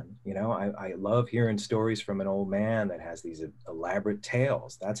fun. I love hearing stories from an old man that has these elaborate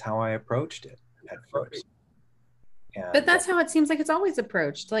tales. That's how I approached it at first. But And that's how it seems like it's always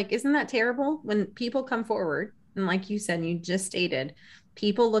approached. Like, isn't that terrible when people come forward? And like you said, you just stated,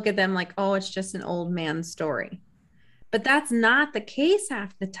 people look at them like, oh, it's just an old man's story. But that's not the case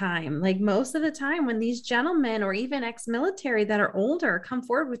half the time. Like most of the time, when these gentlemen or even ex military that are older come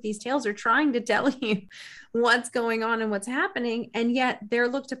forward with these tales, are trying to tell you what's going on and what's happening. And yet they're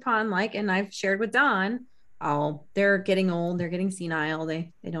looked upon like, and I've shared with Don, oh, they're getting old, they're getting senile,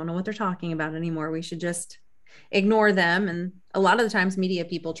 they don't know what they're talking about anymore. We should just ignore them. And a lot of the times media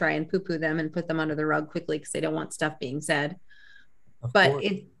people try and poo-poo them and put them under the rug quickly because they don't want stuff being said. of But course,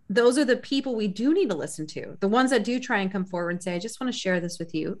 those are the people we do need to listen to, the ones that do try and come forward and say, I just want to share this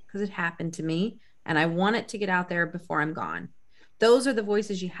with you because it happened to me and I want it to get out there before I'm gone. Those are the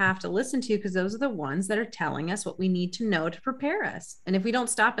voices you have to listen to because those are the ones that are telling us what we need to know to prepare us. And if we don't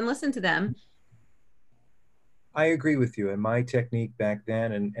stop and listen to them, I agree with you. And my technique back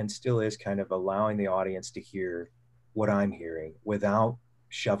then and still is kind of allowing the audience to hear what I'm hearing without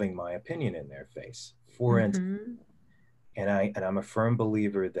shoving my opinion in their face. For instance, I'm a firm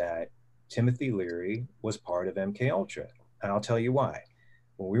believer that Timothy Leary was part of MK Ultra. And I'll tell you why.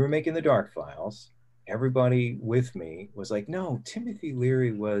 When we were making the Dark Files, everybody with me was like, no, Timothy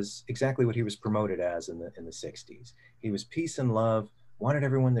Leary was exactly what he was promoted as in the 60s. He was peace and love, wanted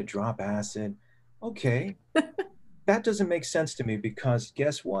everyone to drop acid. Okay, that doesn't make sense to me because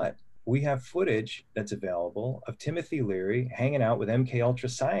guess what? We have footage that's available of Timothy Leary hanging out with MK Ultra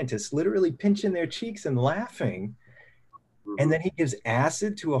scientists, literally pinching their cheeks and laughing. And then he gives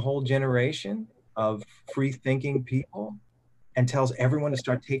acid to a whole generation of free thinking people and tells everyone to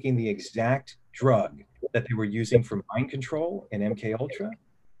start taking the exact drug that they were using for mind control in MK Ultra.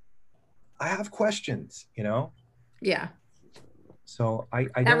 I have questions. yeah, So I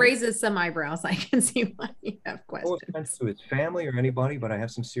that don't raises some eyebrows. I can see why you have no offense questions. to his family or anybody, but I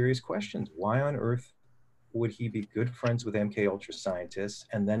have some serious questions. Why on earth would he be good friends with MK Ultra scientists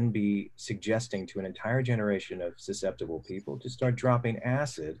and then be suggesting to an entire generation of susceptible people to start dropping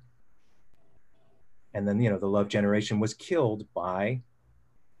acid? And then, the Love Generation was killed by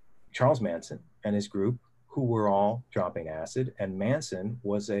Charles Manson and his group, who were all dropping acid. And Manson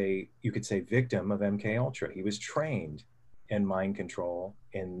was you could say, victim of MK Ultra. He was trained in mind control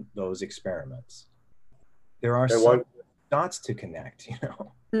in those experiments. There are and some one, dots to connect. yes,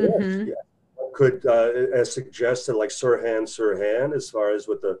 Mm-hmm. yeah, could, as suggested, like Sirhan, as far as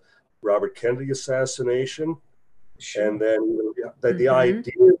with the Robert Kennedy assassination, Sure. and then the Mm-hmm.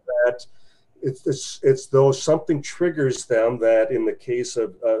 idea that it's though something triggers them, that in the case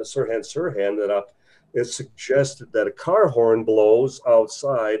of Sirhan, that it suggested that a car horn blows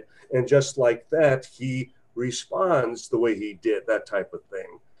outside, and just like that, he responds the way he did, that type of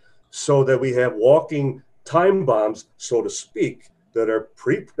thing. So that we have walking time bombs, so to speak, that are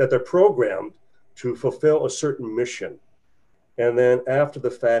programmed to fulfill a certain mission. And then after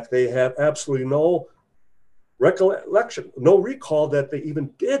the fact, they have absolutely no recollection, no recall that they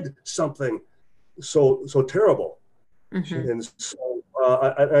even did something so terrible. Mm-hmm. And so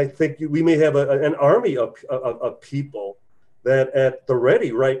I think we may have an army of people that at the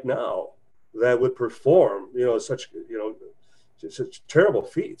ready right now that would perform, such, such terrible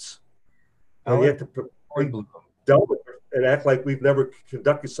feats. And Alan yet to Hornbloom. and act like we've never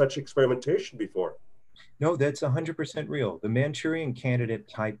conducted such experimentation before. No, that's 100% real. The Manchurian Candidate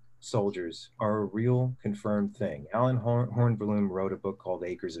type soldiers are a real confirmed thing. Alan Hornbloom wrote a book called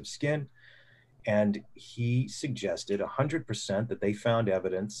Acres of Skin, and he suggested 100% that they found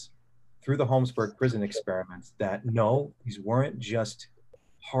evidence through the Holmesburg prison experiments that no, these weren't just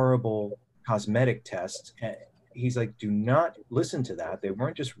horrible cosmetic tests. He's like, do not listen to that. They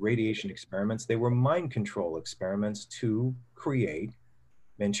weren't just radiation experiments, they were mind control experiments to create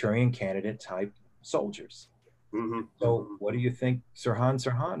Manchurian Candidate type soldiers. Mm-hmm. So what do you think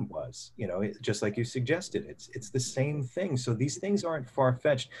Sirhan was? Just like you suggested, it's the same thing. So these things aren't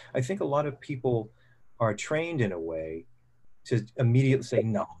far-fetched. I think a lot of people are trained in a way to immediately say,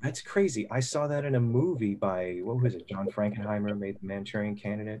 no, that's crazy. I saw that in a movie by, what was it? John Frankenheimer made the Manchurian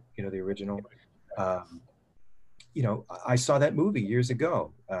Candidate, the original. I saw that movie years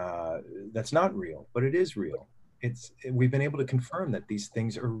ago. That's not real, but it is real. We've been able to confirm that these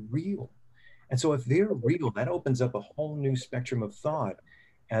things are real. And so if they're real, that opens up a whole new spectrum of thought.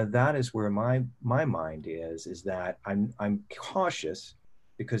 And that is where my mind is that I'm cautious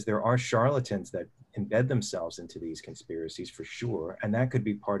because there are charlatans that embed themselves into these conspiracies for sure. And that could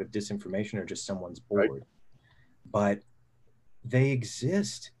be part of disinformation or just someone's bored. Right. But they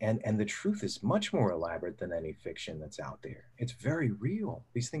exist, and the truth is much more elaborate than any fiction that's out there. It's very real.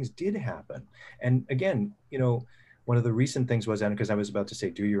 These things did happen. And again, one of the recent things was, and because I was about to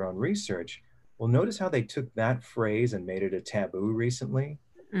say, do your own research. Well, notice how they took that phrase and made it a taboo recently.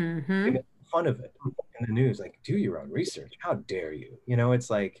 Mm-hmm. They made fun of it in the news, like, do your own research. How dare you? It's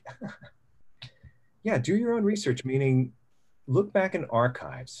like, yeah, do your own research, meaning look back in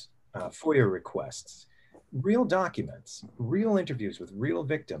archives, FOIA requests, real documents, real interviews with real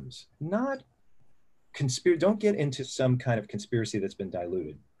victims, not don't get into some kind of conspiracy that's been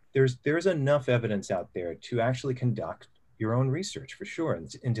diluted. There's enough evidence out there to actually conduct your own research for sure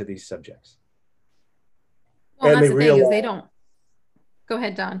into these subjects. Well, and that's the thing is they don't. Go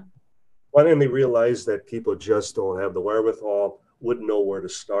ahead, Don. Well, and they realize that people just don't have the wherewithal, wouldn't know where to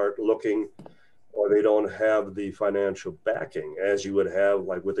start looking, or they don't have the financial backing as you would have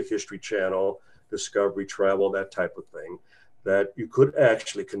like with the History Channel, Discovery, Travel, that type of thing, that you could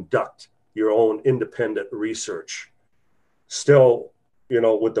actually conduct your own independent research. Still,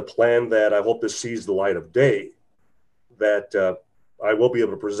 with the plan that I hope this sees the light of day, that I will be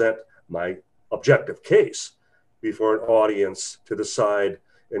able to present my objective case before an audience to decide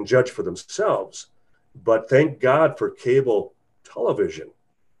and judge for themselves. But thank God for cable television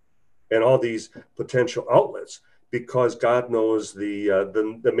and all these potential outlets, because God knows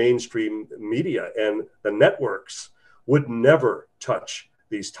the mainstream media and the networks would never touch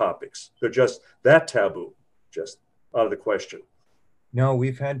these topics. They're just that taboo, just out of the question. No,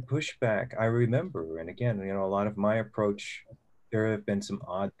 we've had pushback. I remember, and again, a lot of my approach, there have been some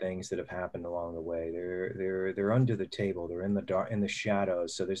odd things that have happened along the way. They're under the table. They're in the dark, in the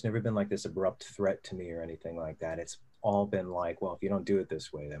shadows. So there's never been like this abrupt threat to me or anything like that. It's all been like, well, if you don't do it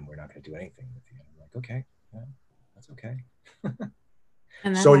this way, then we're not going to do anything with you. I'm like, okay, yeah, that's okay.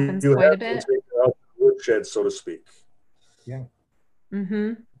 And that happens quite a bit. Woodshed, so to speak. Yeah.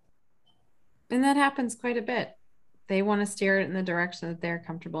 Mm-hmm. And that happens quite a bit. They want to steer it in the direction that they're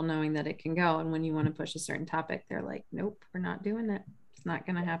comfortable knowing that it can go. And when you want to push a certain topic, they're like, nope, we're not doing it. It's not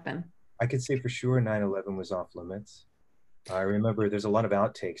going to happen. I could say for sure 9/11 was off limits. I remember there's a lot of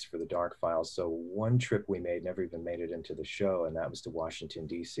outtakes for the Dark Files. So one trip we made never even made it into the show, and that was to Washington,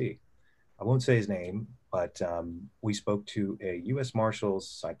 D.C. I won't say his name, but we spoke to a U.S. Marshals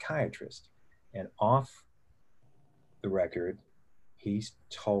psychiatrist, and off the record, he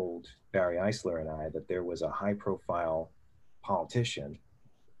told Barry Eisler and I that there was a high-profile politician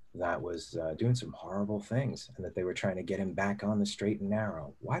that was doing some horrible things, and that they were trying to get him back on the straight and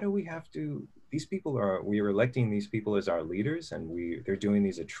narrow. Why do we have to? We are electing these people as our leaders, and they're doing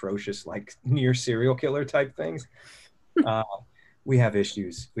these atrocious, like near serial killer type things. We have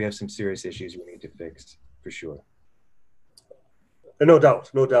issues. We have some serious issues we need to fix for sure. No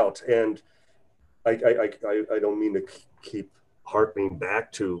doubt. And I don't mean to keep harping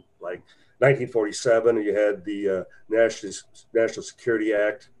back to like 1947. You had the National Security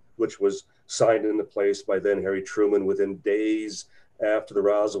Act, which was signed into place by then Harry Truman within days after the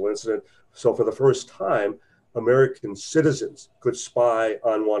Roswell incident. So for the first time, American citizens could spy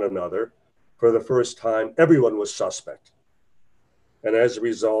on one another. For the first time, everyone was suspect. And as a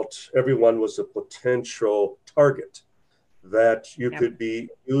result, everyone was a potential target that you Yep. could be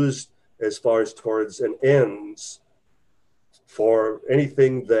used as far as towards an ends for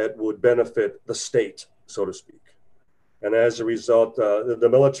anything that would benefit the state, so to speak. And as a result, the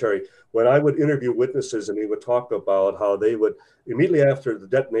military, when I would interview witnesses and they would talk about how they would, immediately after the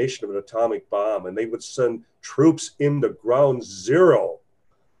detonation of an atomic bomb, and they would send troops into ground zero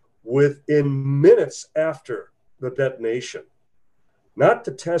within minutes after the detonation, not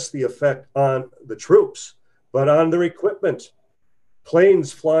to test the effect on the troops, but on their equipment.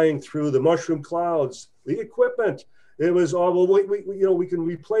 Planes flying through the mushroom clouds, the equipment. It was all, well, we can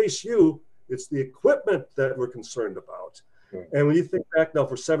replace you. It's the equipment that we're concerned about. Sure. And when you think back now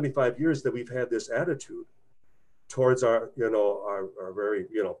for 75 years that we've had this attitude towards our very,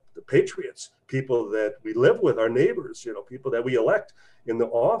 the patriots, people that we live with, our neighbors, people that we elect in the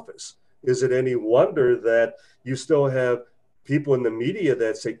office, is it any wonder that you still have people in the media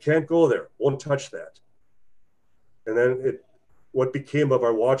that say, can't go there, won't touch that? And then what became of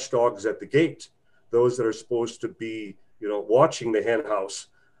our watchdogs at the gate, those that are supposed to be, watching the hen house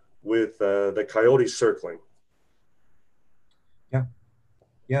with the coyotes circling? Yeah.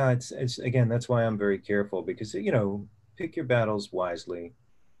 Yeah, it's again, that's why I'm very careful because, pick your battles wisely.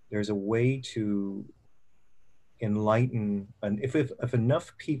 There's a way to enlighten, and if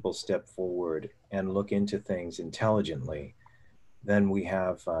enough people step forward and look into things intelligently, then we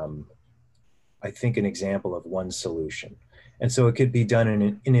have, I think, an example of one solution. And so it could be done in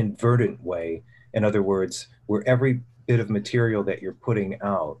an inadvertent way. In other words, where every bit of material that you're putting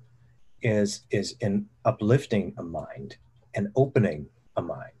out is in uplifting a mind and opening a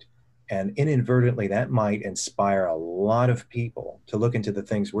mind. And inadvertently, that might inspire a lot of people to look into the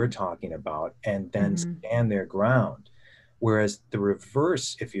things we're talking about and then Mhm. stand their ground. Whereas the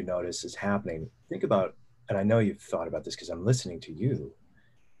reverse, if you notice, is happening. Think about, and I know you've thought about this because I'm listening to you,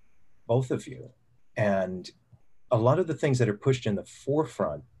 both of you. And a lot of the things that are pushed in the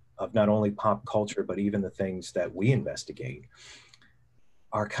forefront of not only pop culture, but even the things that we investigate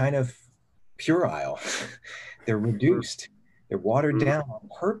are kind of puerile. They're reduced. They're watered down on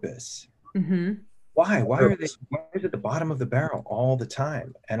purpose. Mhm. Why? Why are they? Why is it at the bottom of the barrel all the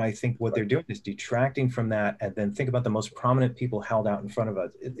time? And I think what they're doing is detracting from that. And then think about the most prominent people held out in front of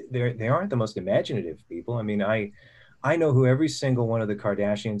us. They aren't the most imaginative people. I mean, I know who every single one of the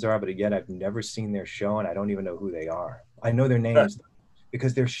Kardashians are, but yet I've never seen their show, and I don't even know who they are. I know their names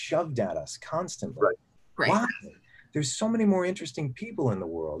because they're shoved at us constantly. Right. Right. Why? There's so many more interesting people in the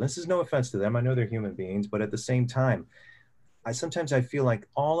world. This is no offense to them. I know they're human beings, but at the same time, I feel like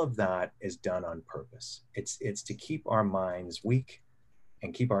all of that is done on purpose. It's to keep our minds weak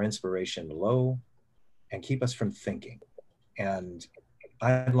and keep our inspiration low and keep us from thinking. And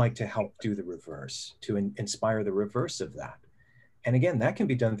I'd like to help do the reverse, to inspire the reverse of that. And again, that can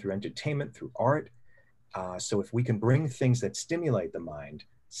be done through entertainment, through art. So if we can bring things that stimulate the mind,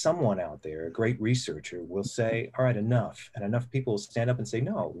 someone out there, a great researcher, will say, all right, enough. And enough people will stand up and say,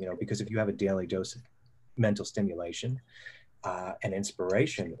 no, because if you have a daily dose of mental stimulation and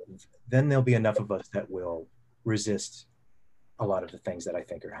inspiration, then there'll be enough of us that will resist a lot of the things that I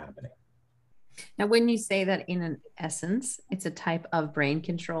think are happening. Now, when you say that in an essence, it's a type of brain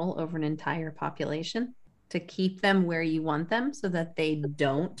control over an entire population to keep them where you want them so that they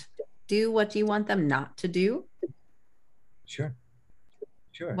don't do what you want them not to do. Sure.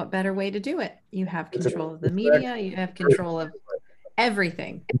 Sure. What better way to do it? You have It's a, control of the it's media, you have control of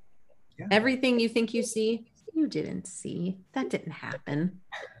everything. Yeah. Everything you think you see, you didn't see. That didn't happen.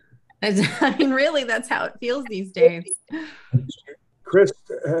 I mean, really, that's how it feels these days. Chris,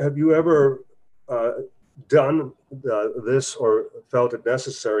 have you ever done this or felt it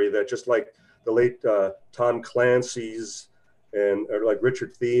necessary that just like the late Tom Clancy's and or like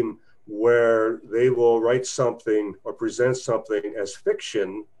Richard Thiem, where they will write something or present something as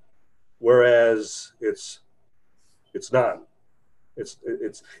fiction, whereas it's not.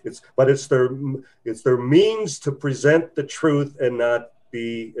 But it's their means to present the truth and not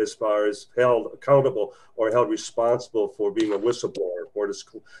be as far as held accountable or held responsible for being a whistleblower or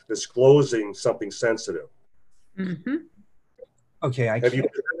disclosing something sensitive. Mm-hmm. Okay, I Have you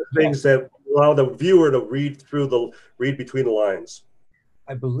can't. things that allow the viewer to read between the lines?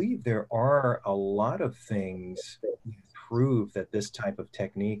 I believe there are a lot of things that prove that this type of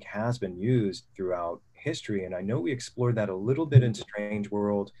technique has been used throughout history. And I know we explored that a little bit in Strange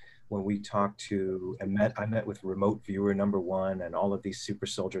World when we talked to and I met with remote viewer number one and all of these super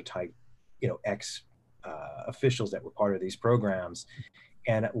soldier type, ex officials that were part of these programs.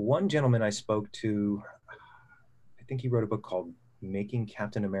 And one gentleman I spoke to, I think he wrote a book called Making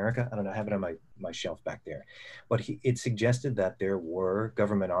Captain America. I don't know, I have it on my shelf back there. But it suggested that there were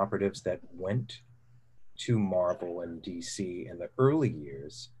government operatives that went to Marvel and DC in the early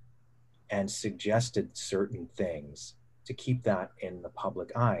years and suggested certain things to keep that in the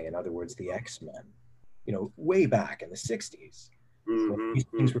public eye. In other words, the X-Men, way back in the 60s when these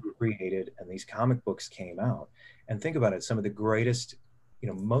things were created and these comic books came out. And think about it, some of the greatest,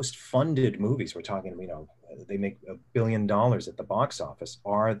 most funded movies, we're talking, they make $1 billion at the box office,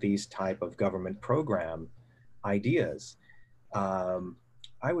 are these type of government program ideas.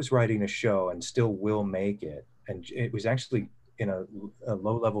 I was writing a show and still will make it. And it was actually in a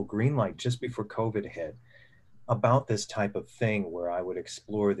low-level green light just before COVID hit, about this type of thing where I would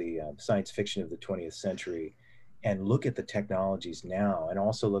explore the science fiction of the 20th century and look at the technologies now and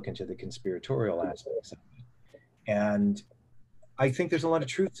also look into the conspiratorial aspects of it. And I think there's a lot of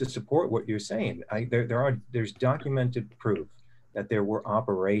truth to support what you're saying. There's documented proof that there were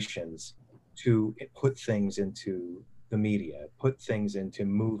operations to put things into the media, put things into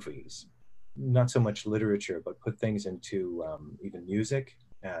movies, not so much literature, but put things into even music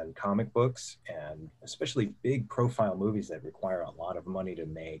and comic books, and especially big profile movies that require a lot of money to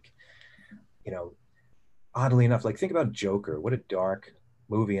make. Oddly enough, like think about Joker, what a dark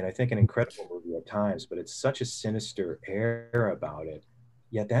movie, and I think an incredible movie at times, but it's such a sinister air about it.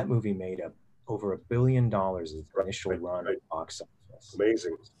 Yet that movie made over $1 billion its initial run at box office.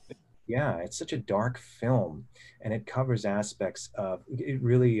 Amazing. Yeah, it's such a dark film, and it covers aspects of it.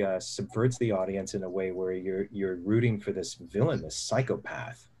 Really subverts the audience in a way where you're rooting for this villain, this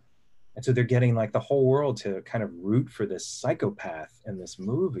psychopath, and so they're getting like the whole world to kind of root for this psychopath in this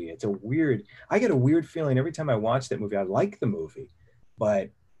movie. I get a weird feeling every time I watch that movie. I like the movie, but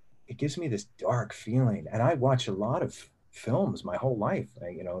it gives me this dark feeling. And I watch a lot of films my whole life,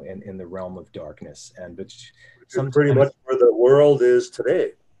 in the realm of darkness, and which is pretty much where the world is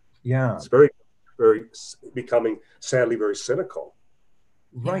today. Yeah, it's very, very becoming sadly very cynical.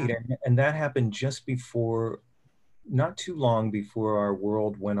 Right, yeah. And that happened just before, not too long before our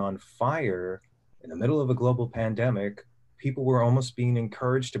world went on fire in the middle of a global pandemic. People were almost being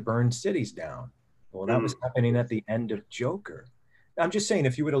encouraged to burn cities down. Well, that was happening at the end of Joker. I'm just saying,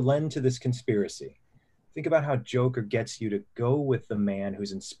 if you were to lend to this conspiracy, think about how Joker gets you to go with the man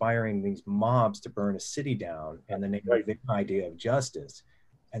who's inspiring these mobs to burn a city down in the name of their idea of justice.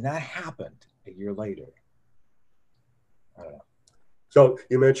 And that happened a year later. I don't know. So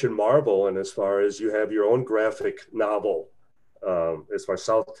you mentioned Marvel, and as far as you have your own graphic novel, as far as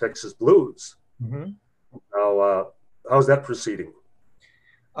South Texas Blues. Mm-hmm. How's that proceeding?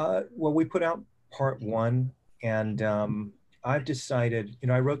 Well, we put out part 1, and I've decided,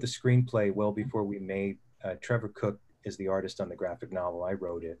 I wrote the screenplay well before we made. Trevor Cook is the artist on the graphic novel. I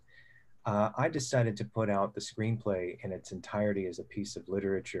wrote it. I decided to put out the screenplay in its entirety as a piece of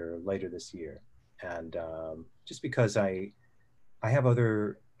literature later this year. And just because I have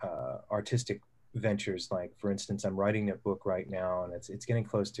other artistic ventures, like, for instance, I'm writing a book right now, and it's getting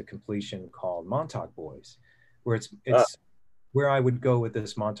close to completion, called Montauk Boys, where it's where I would go with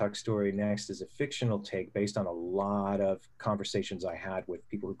this Montauk story next is a fictional take based on a lot of conversations I had with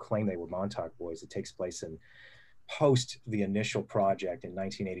people who claim they were Montauk Boys. It takes place in post the initial project in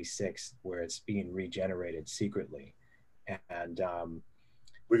 1986, where it's being regenerated secretly. And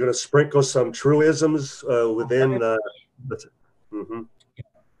we're going to sprinkle some truisms within. Mm-hmm.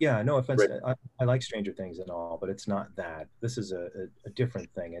 Yeah, no offense. Right. I like Stranger Things and all, but it's not that. This is a different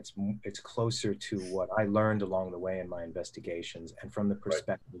thing. It's closer to what I learned along the way in my investigations, and from the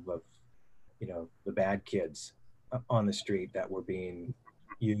perspective of, the bad kids on the street that were being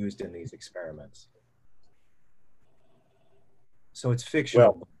used in these experiments. So it's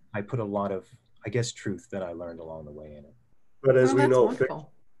fictional. Well, I put a lot of, I guess, truth that I learned along the way in it. But as we know,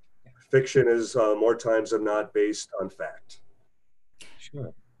 fiction is more times than not based on fact.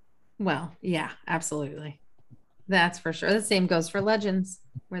 Sure. Well, yeah, absolutely. That's for sure. The same goes for legends.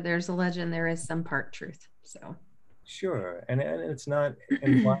 Where there's a legend, there is some part truth. So sure. And it's not,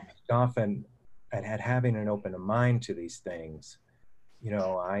 and often at having an open mind to these things,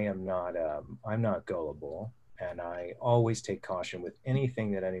 I'm not gullible, and I always take caution with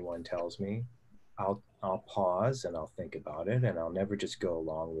anything that anyone tells me. I'll pause and I'll think about it, and I'll never just go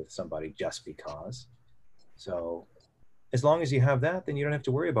along with somebody just because. So as long as you have that, then you don't have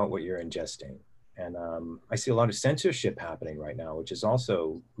to worry about what you're ingesting. And I see a lot of censorship happening right now, which is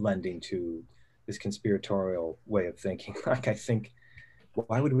also lending to this conspiratorial way of thinking. Like, I think,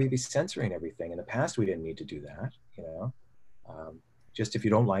 why would we be censoring everything? In the past, we didn't need to do that, just if you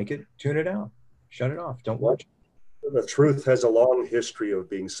don't like it, tune it out, shut it off, don't watch it. the truth has a long history of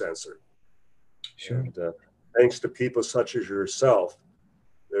being censored. Sure. And thanks to people such as yourself,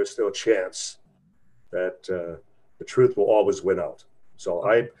 there's still a chance that the truth will always win out. So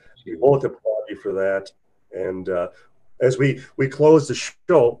we both applaud you for that. And as we close the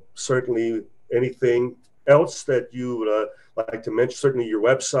show, certainly anything else that you would like to mention, certainly your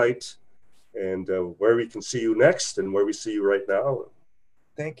website and where we can see you next and where we see you right now.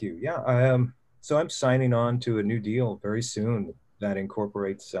 Thank you. Yeah. So I'm signing on to a new deal very soon that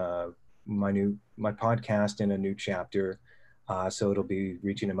incorporates my podcast in a new chapter. So it'll be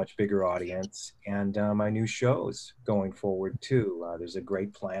reaching a much bigger audience, and my new shows going forward too. There's a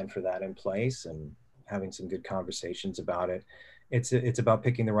great plan for that in place, and having some good conversations about it. It's about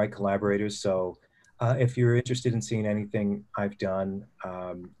picking the right collaborators. So if you're interested in seeing anything I've done,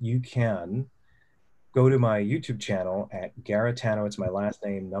 you can go to my YouTube channel at Garetano. It's my last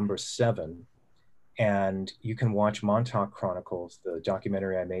name, number 7. And you can watch Montauk Chronicles, the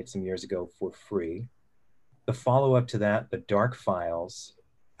documentary I made some years ago, for free. The follow-up to that, The Dark Files,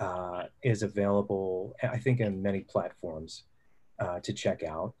 is available, I think, in many platforms to check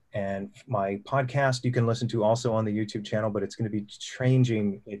out. And my podcast you can listen to also on the YouTube channel, but it's going to be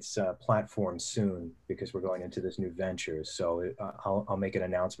changing its platform soon because we're going into this new venture. So I'll make an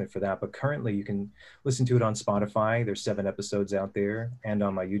announcement for that. But currently you can listen to it on Spotify. There's 7 episodes out there, and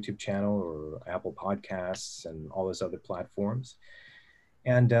on my YouTube channel or Apple Podcasts and all those other platforms.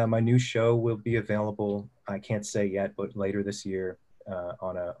 And my new show will be available, I can't say yet, but later this year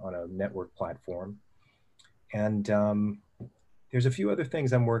on a network platform. And there's a few other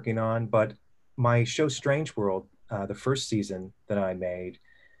things I'm working on, but my show Strange World, the first season that I made,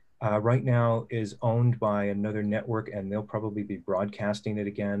 right now is owned by another network, and they'll probably be broadcasting it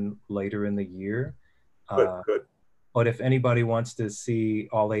again later in the year. Good. But if anybody wants to see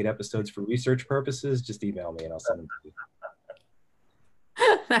all 8 episodes for research purposes, just email me and I'll send them to you.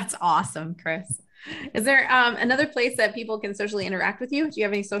 That's awesome, Chris. Is there another place that people can socially interact with you? Do you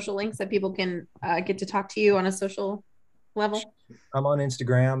have any social links that people can get to talk to you on a social level? I'm on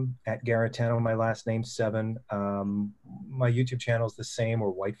Instagram at Garetano, my last name 7. My YouTube channel is the same,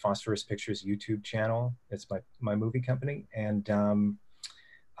 or White Phosphorus Pictures YouTube channel. It's my movie company. And I'm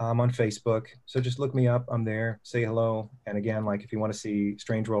on Facebook. So just look me up. I'm there. Say hello. And again, like if you want to see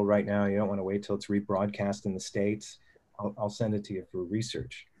Strange World right now, you don't want to wait till it's rebroadcast in the States, I'll send it to you for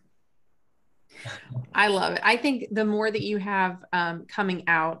research. I love it. I think the more that you have coming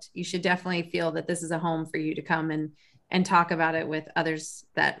out, you should definitely feel that this is a home for you to come and talk about it with others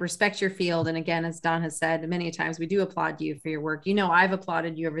that respect your field. And again, as Don has said many times, we do applaud you for your work. I've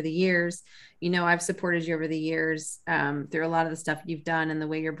applauded you over the years. I've supported you over the years through a lot of the stuff you've done, and the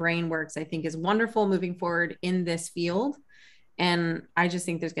way your brain works, I think, is wonderful moving forward in this field. And I just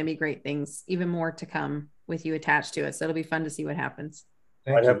think there's going to be great things, even more to come with you attached to it. So it'll be fun to see what happens.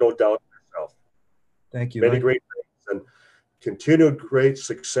 I have no doubt myself. Thank you. Many great things and continued great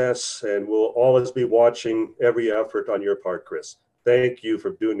success. And we'll always be watching every effort on your part, Chris. Thank you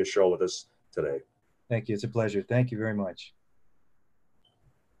for doing the show with us today. Thank you. It's a pleasure. Thank you very much.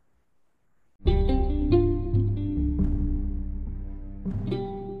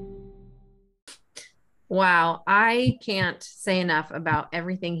 Wow. I can't say enough about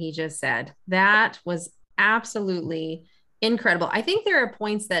everything he just said. That was absolutely incredible. I think there are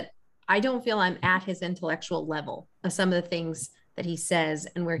points that I don't feel I'm at his intellectual level of some of the things that he says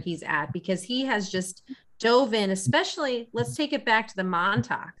and where he's at, because he has just dove in, especially, let's take it back to the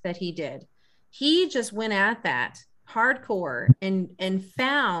Montauk that he did. He just went at that hardcore and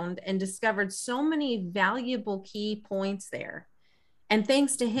found and discovered so many valuable key points there. And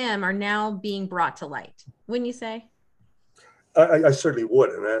thanks to him, are now being brought to light. Wouldn't you say? I certainly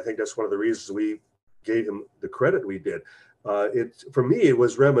would. And I think that's one of the reasons we gave him the credit we did. For me, it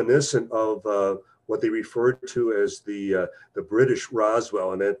was reminiscent of what they referred to as the British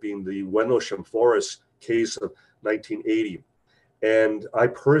Roswell, and that being the Wenlesham Forest case of 1980. And I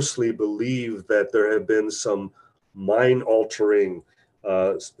personally believe that there have been some mind-altering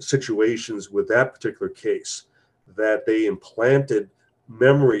situations with that particular case, that they implanted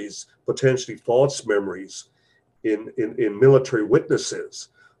memories, potentially false memories, in military witnesses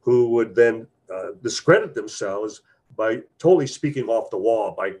who would then discredit themselves by totally speaking off the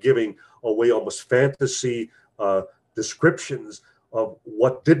wall, by giving away almost fantasy descriptions of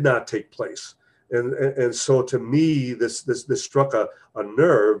what did not take place. And so to me, this struck a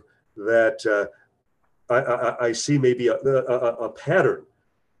nerve that I see maybe a pattern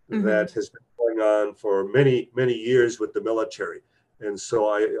that has been going on for many years with the military. And so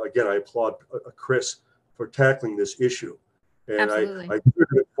I applaud Chris for tackling this issue. And Absolutely. I look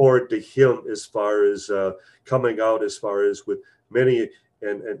forward to him as far as coming out as far as with many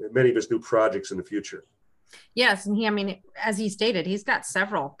and many of his new projects in the future. Yes, and I mean, as he stated, he's got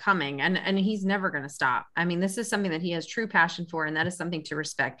several coming, and he's never going to stop. I mean, this is something that he has true passion for, and that is something to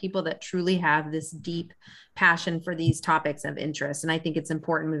respect. People that truly have this deep passion for these topics of interest, and I think it's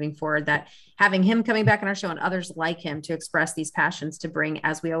important moving forward that having him coming back on our show and others like him to express these passions, to bring,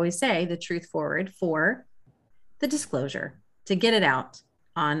 as we always say, the truth forward for the disclosure, to get it out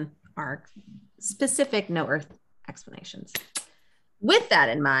on our specific No Earth explanations. With that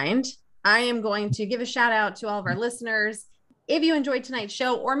in mind, I am going to give a shout out to all of our listeners. If you enjoyed tonight's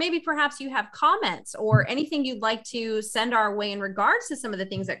show, or maybe perhaps you have comments or anything you'd like to send our way in regards to some of the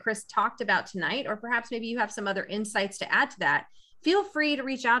things that Chris talked about tonight, or perhaps maybe you have some other insights to add to that, feel free to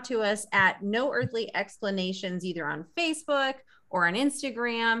reach out to us at No Earthly Explanations, either on Facebook or on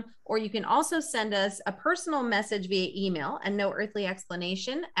Instagram, or you can also send us a personal message via email at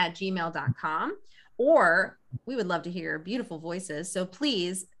noearthlyexplanation@gmail.com, or we would love to hear your beautiful voices. So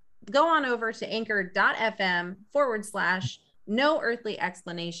please go on over to anchor.fm/No Earthly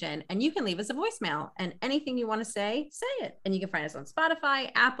Explanation, and you can leave us a voicemail, and anything you want to say it. And you can find us on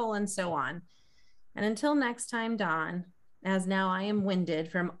Spotify, Apple, and so on. And until next time, Dawn, as now I am winded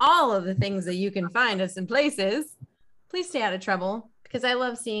from all of the things that you can find us in places, please stay out of trouble, because I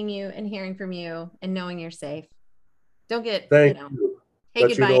love seeing you and hearing from you and knowing you're safe. Don't get, Thank you. Hey,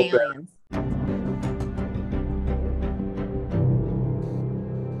 goodbye, aliens.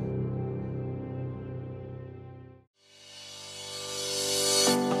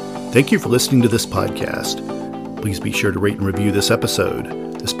 Thank you for listening to this podcast. Please be sure to rate and review this episode.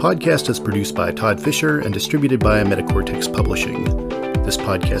 This podcast is produced by Todd Fisher and distributed by Metacortex Publishing. This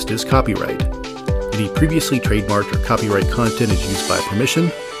podcast is copyright. Any previously trademarked or copyright content is used by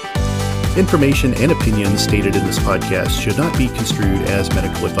permission. Information and opinions stated in this podcast should not be construed as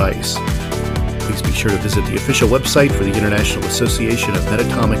medical advice. Please be sure to visit the official website for the International Association of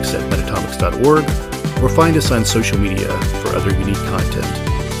Metatomics at metatomics.org, or find us on social media for other unique content.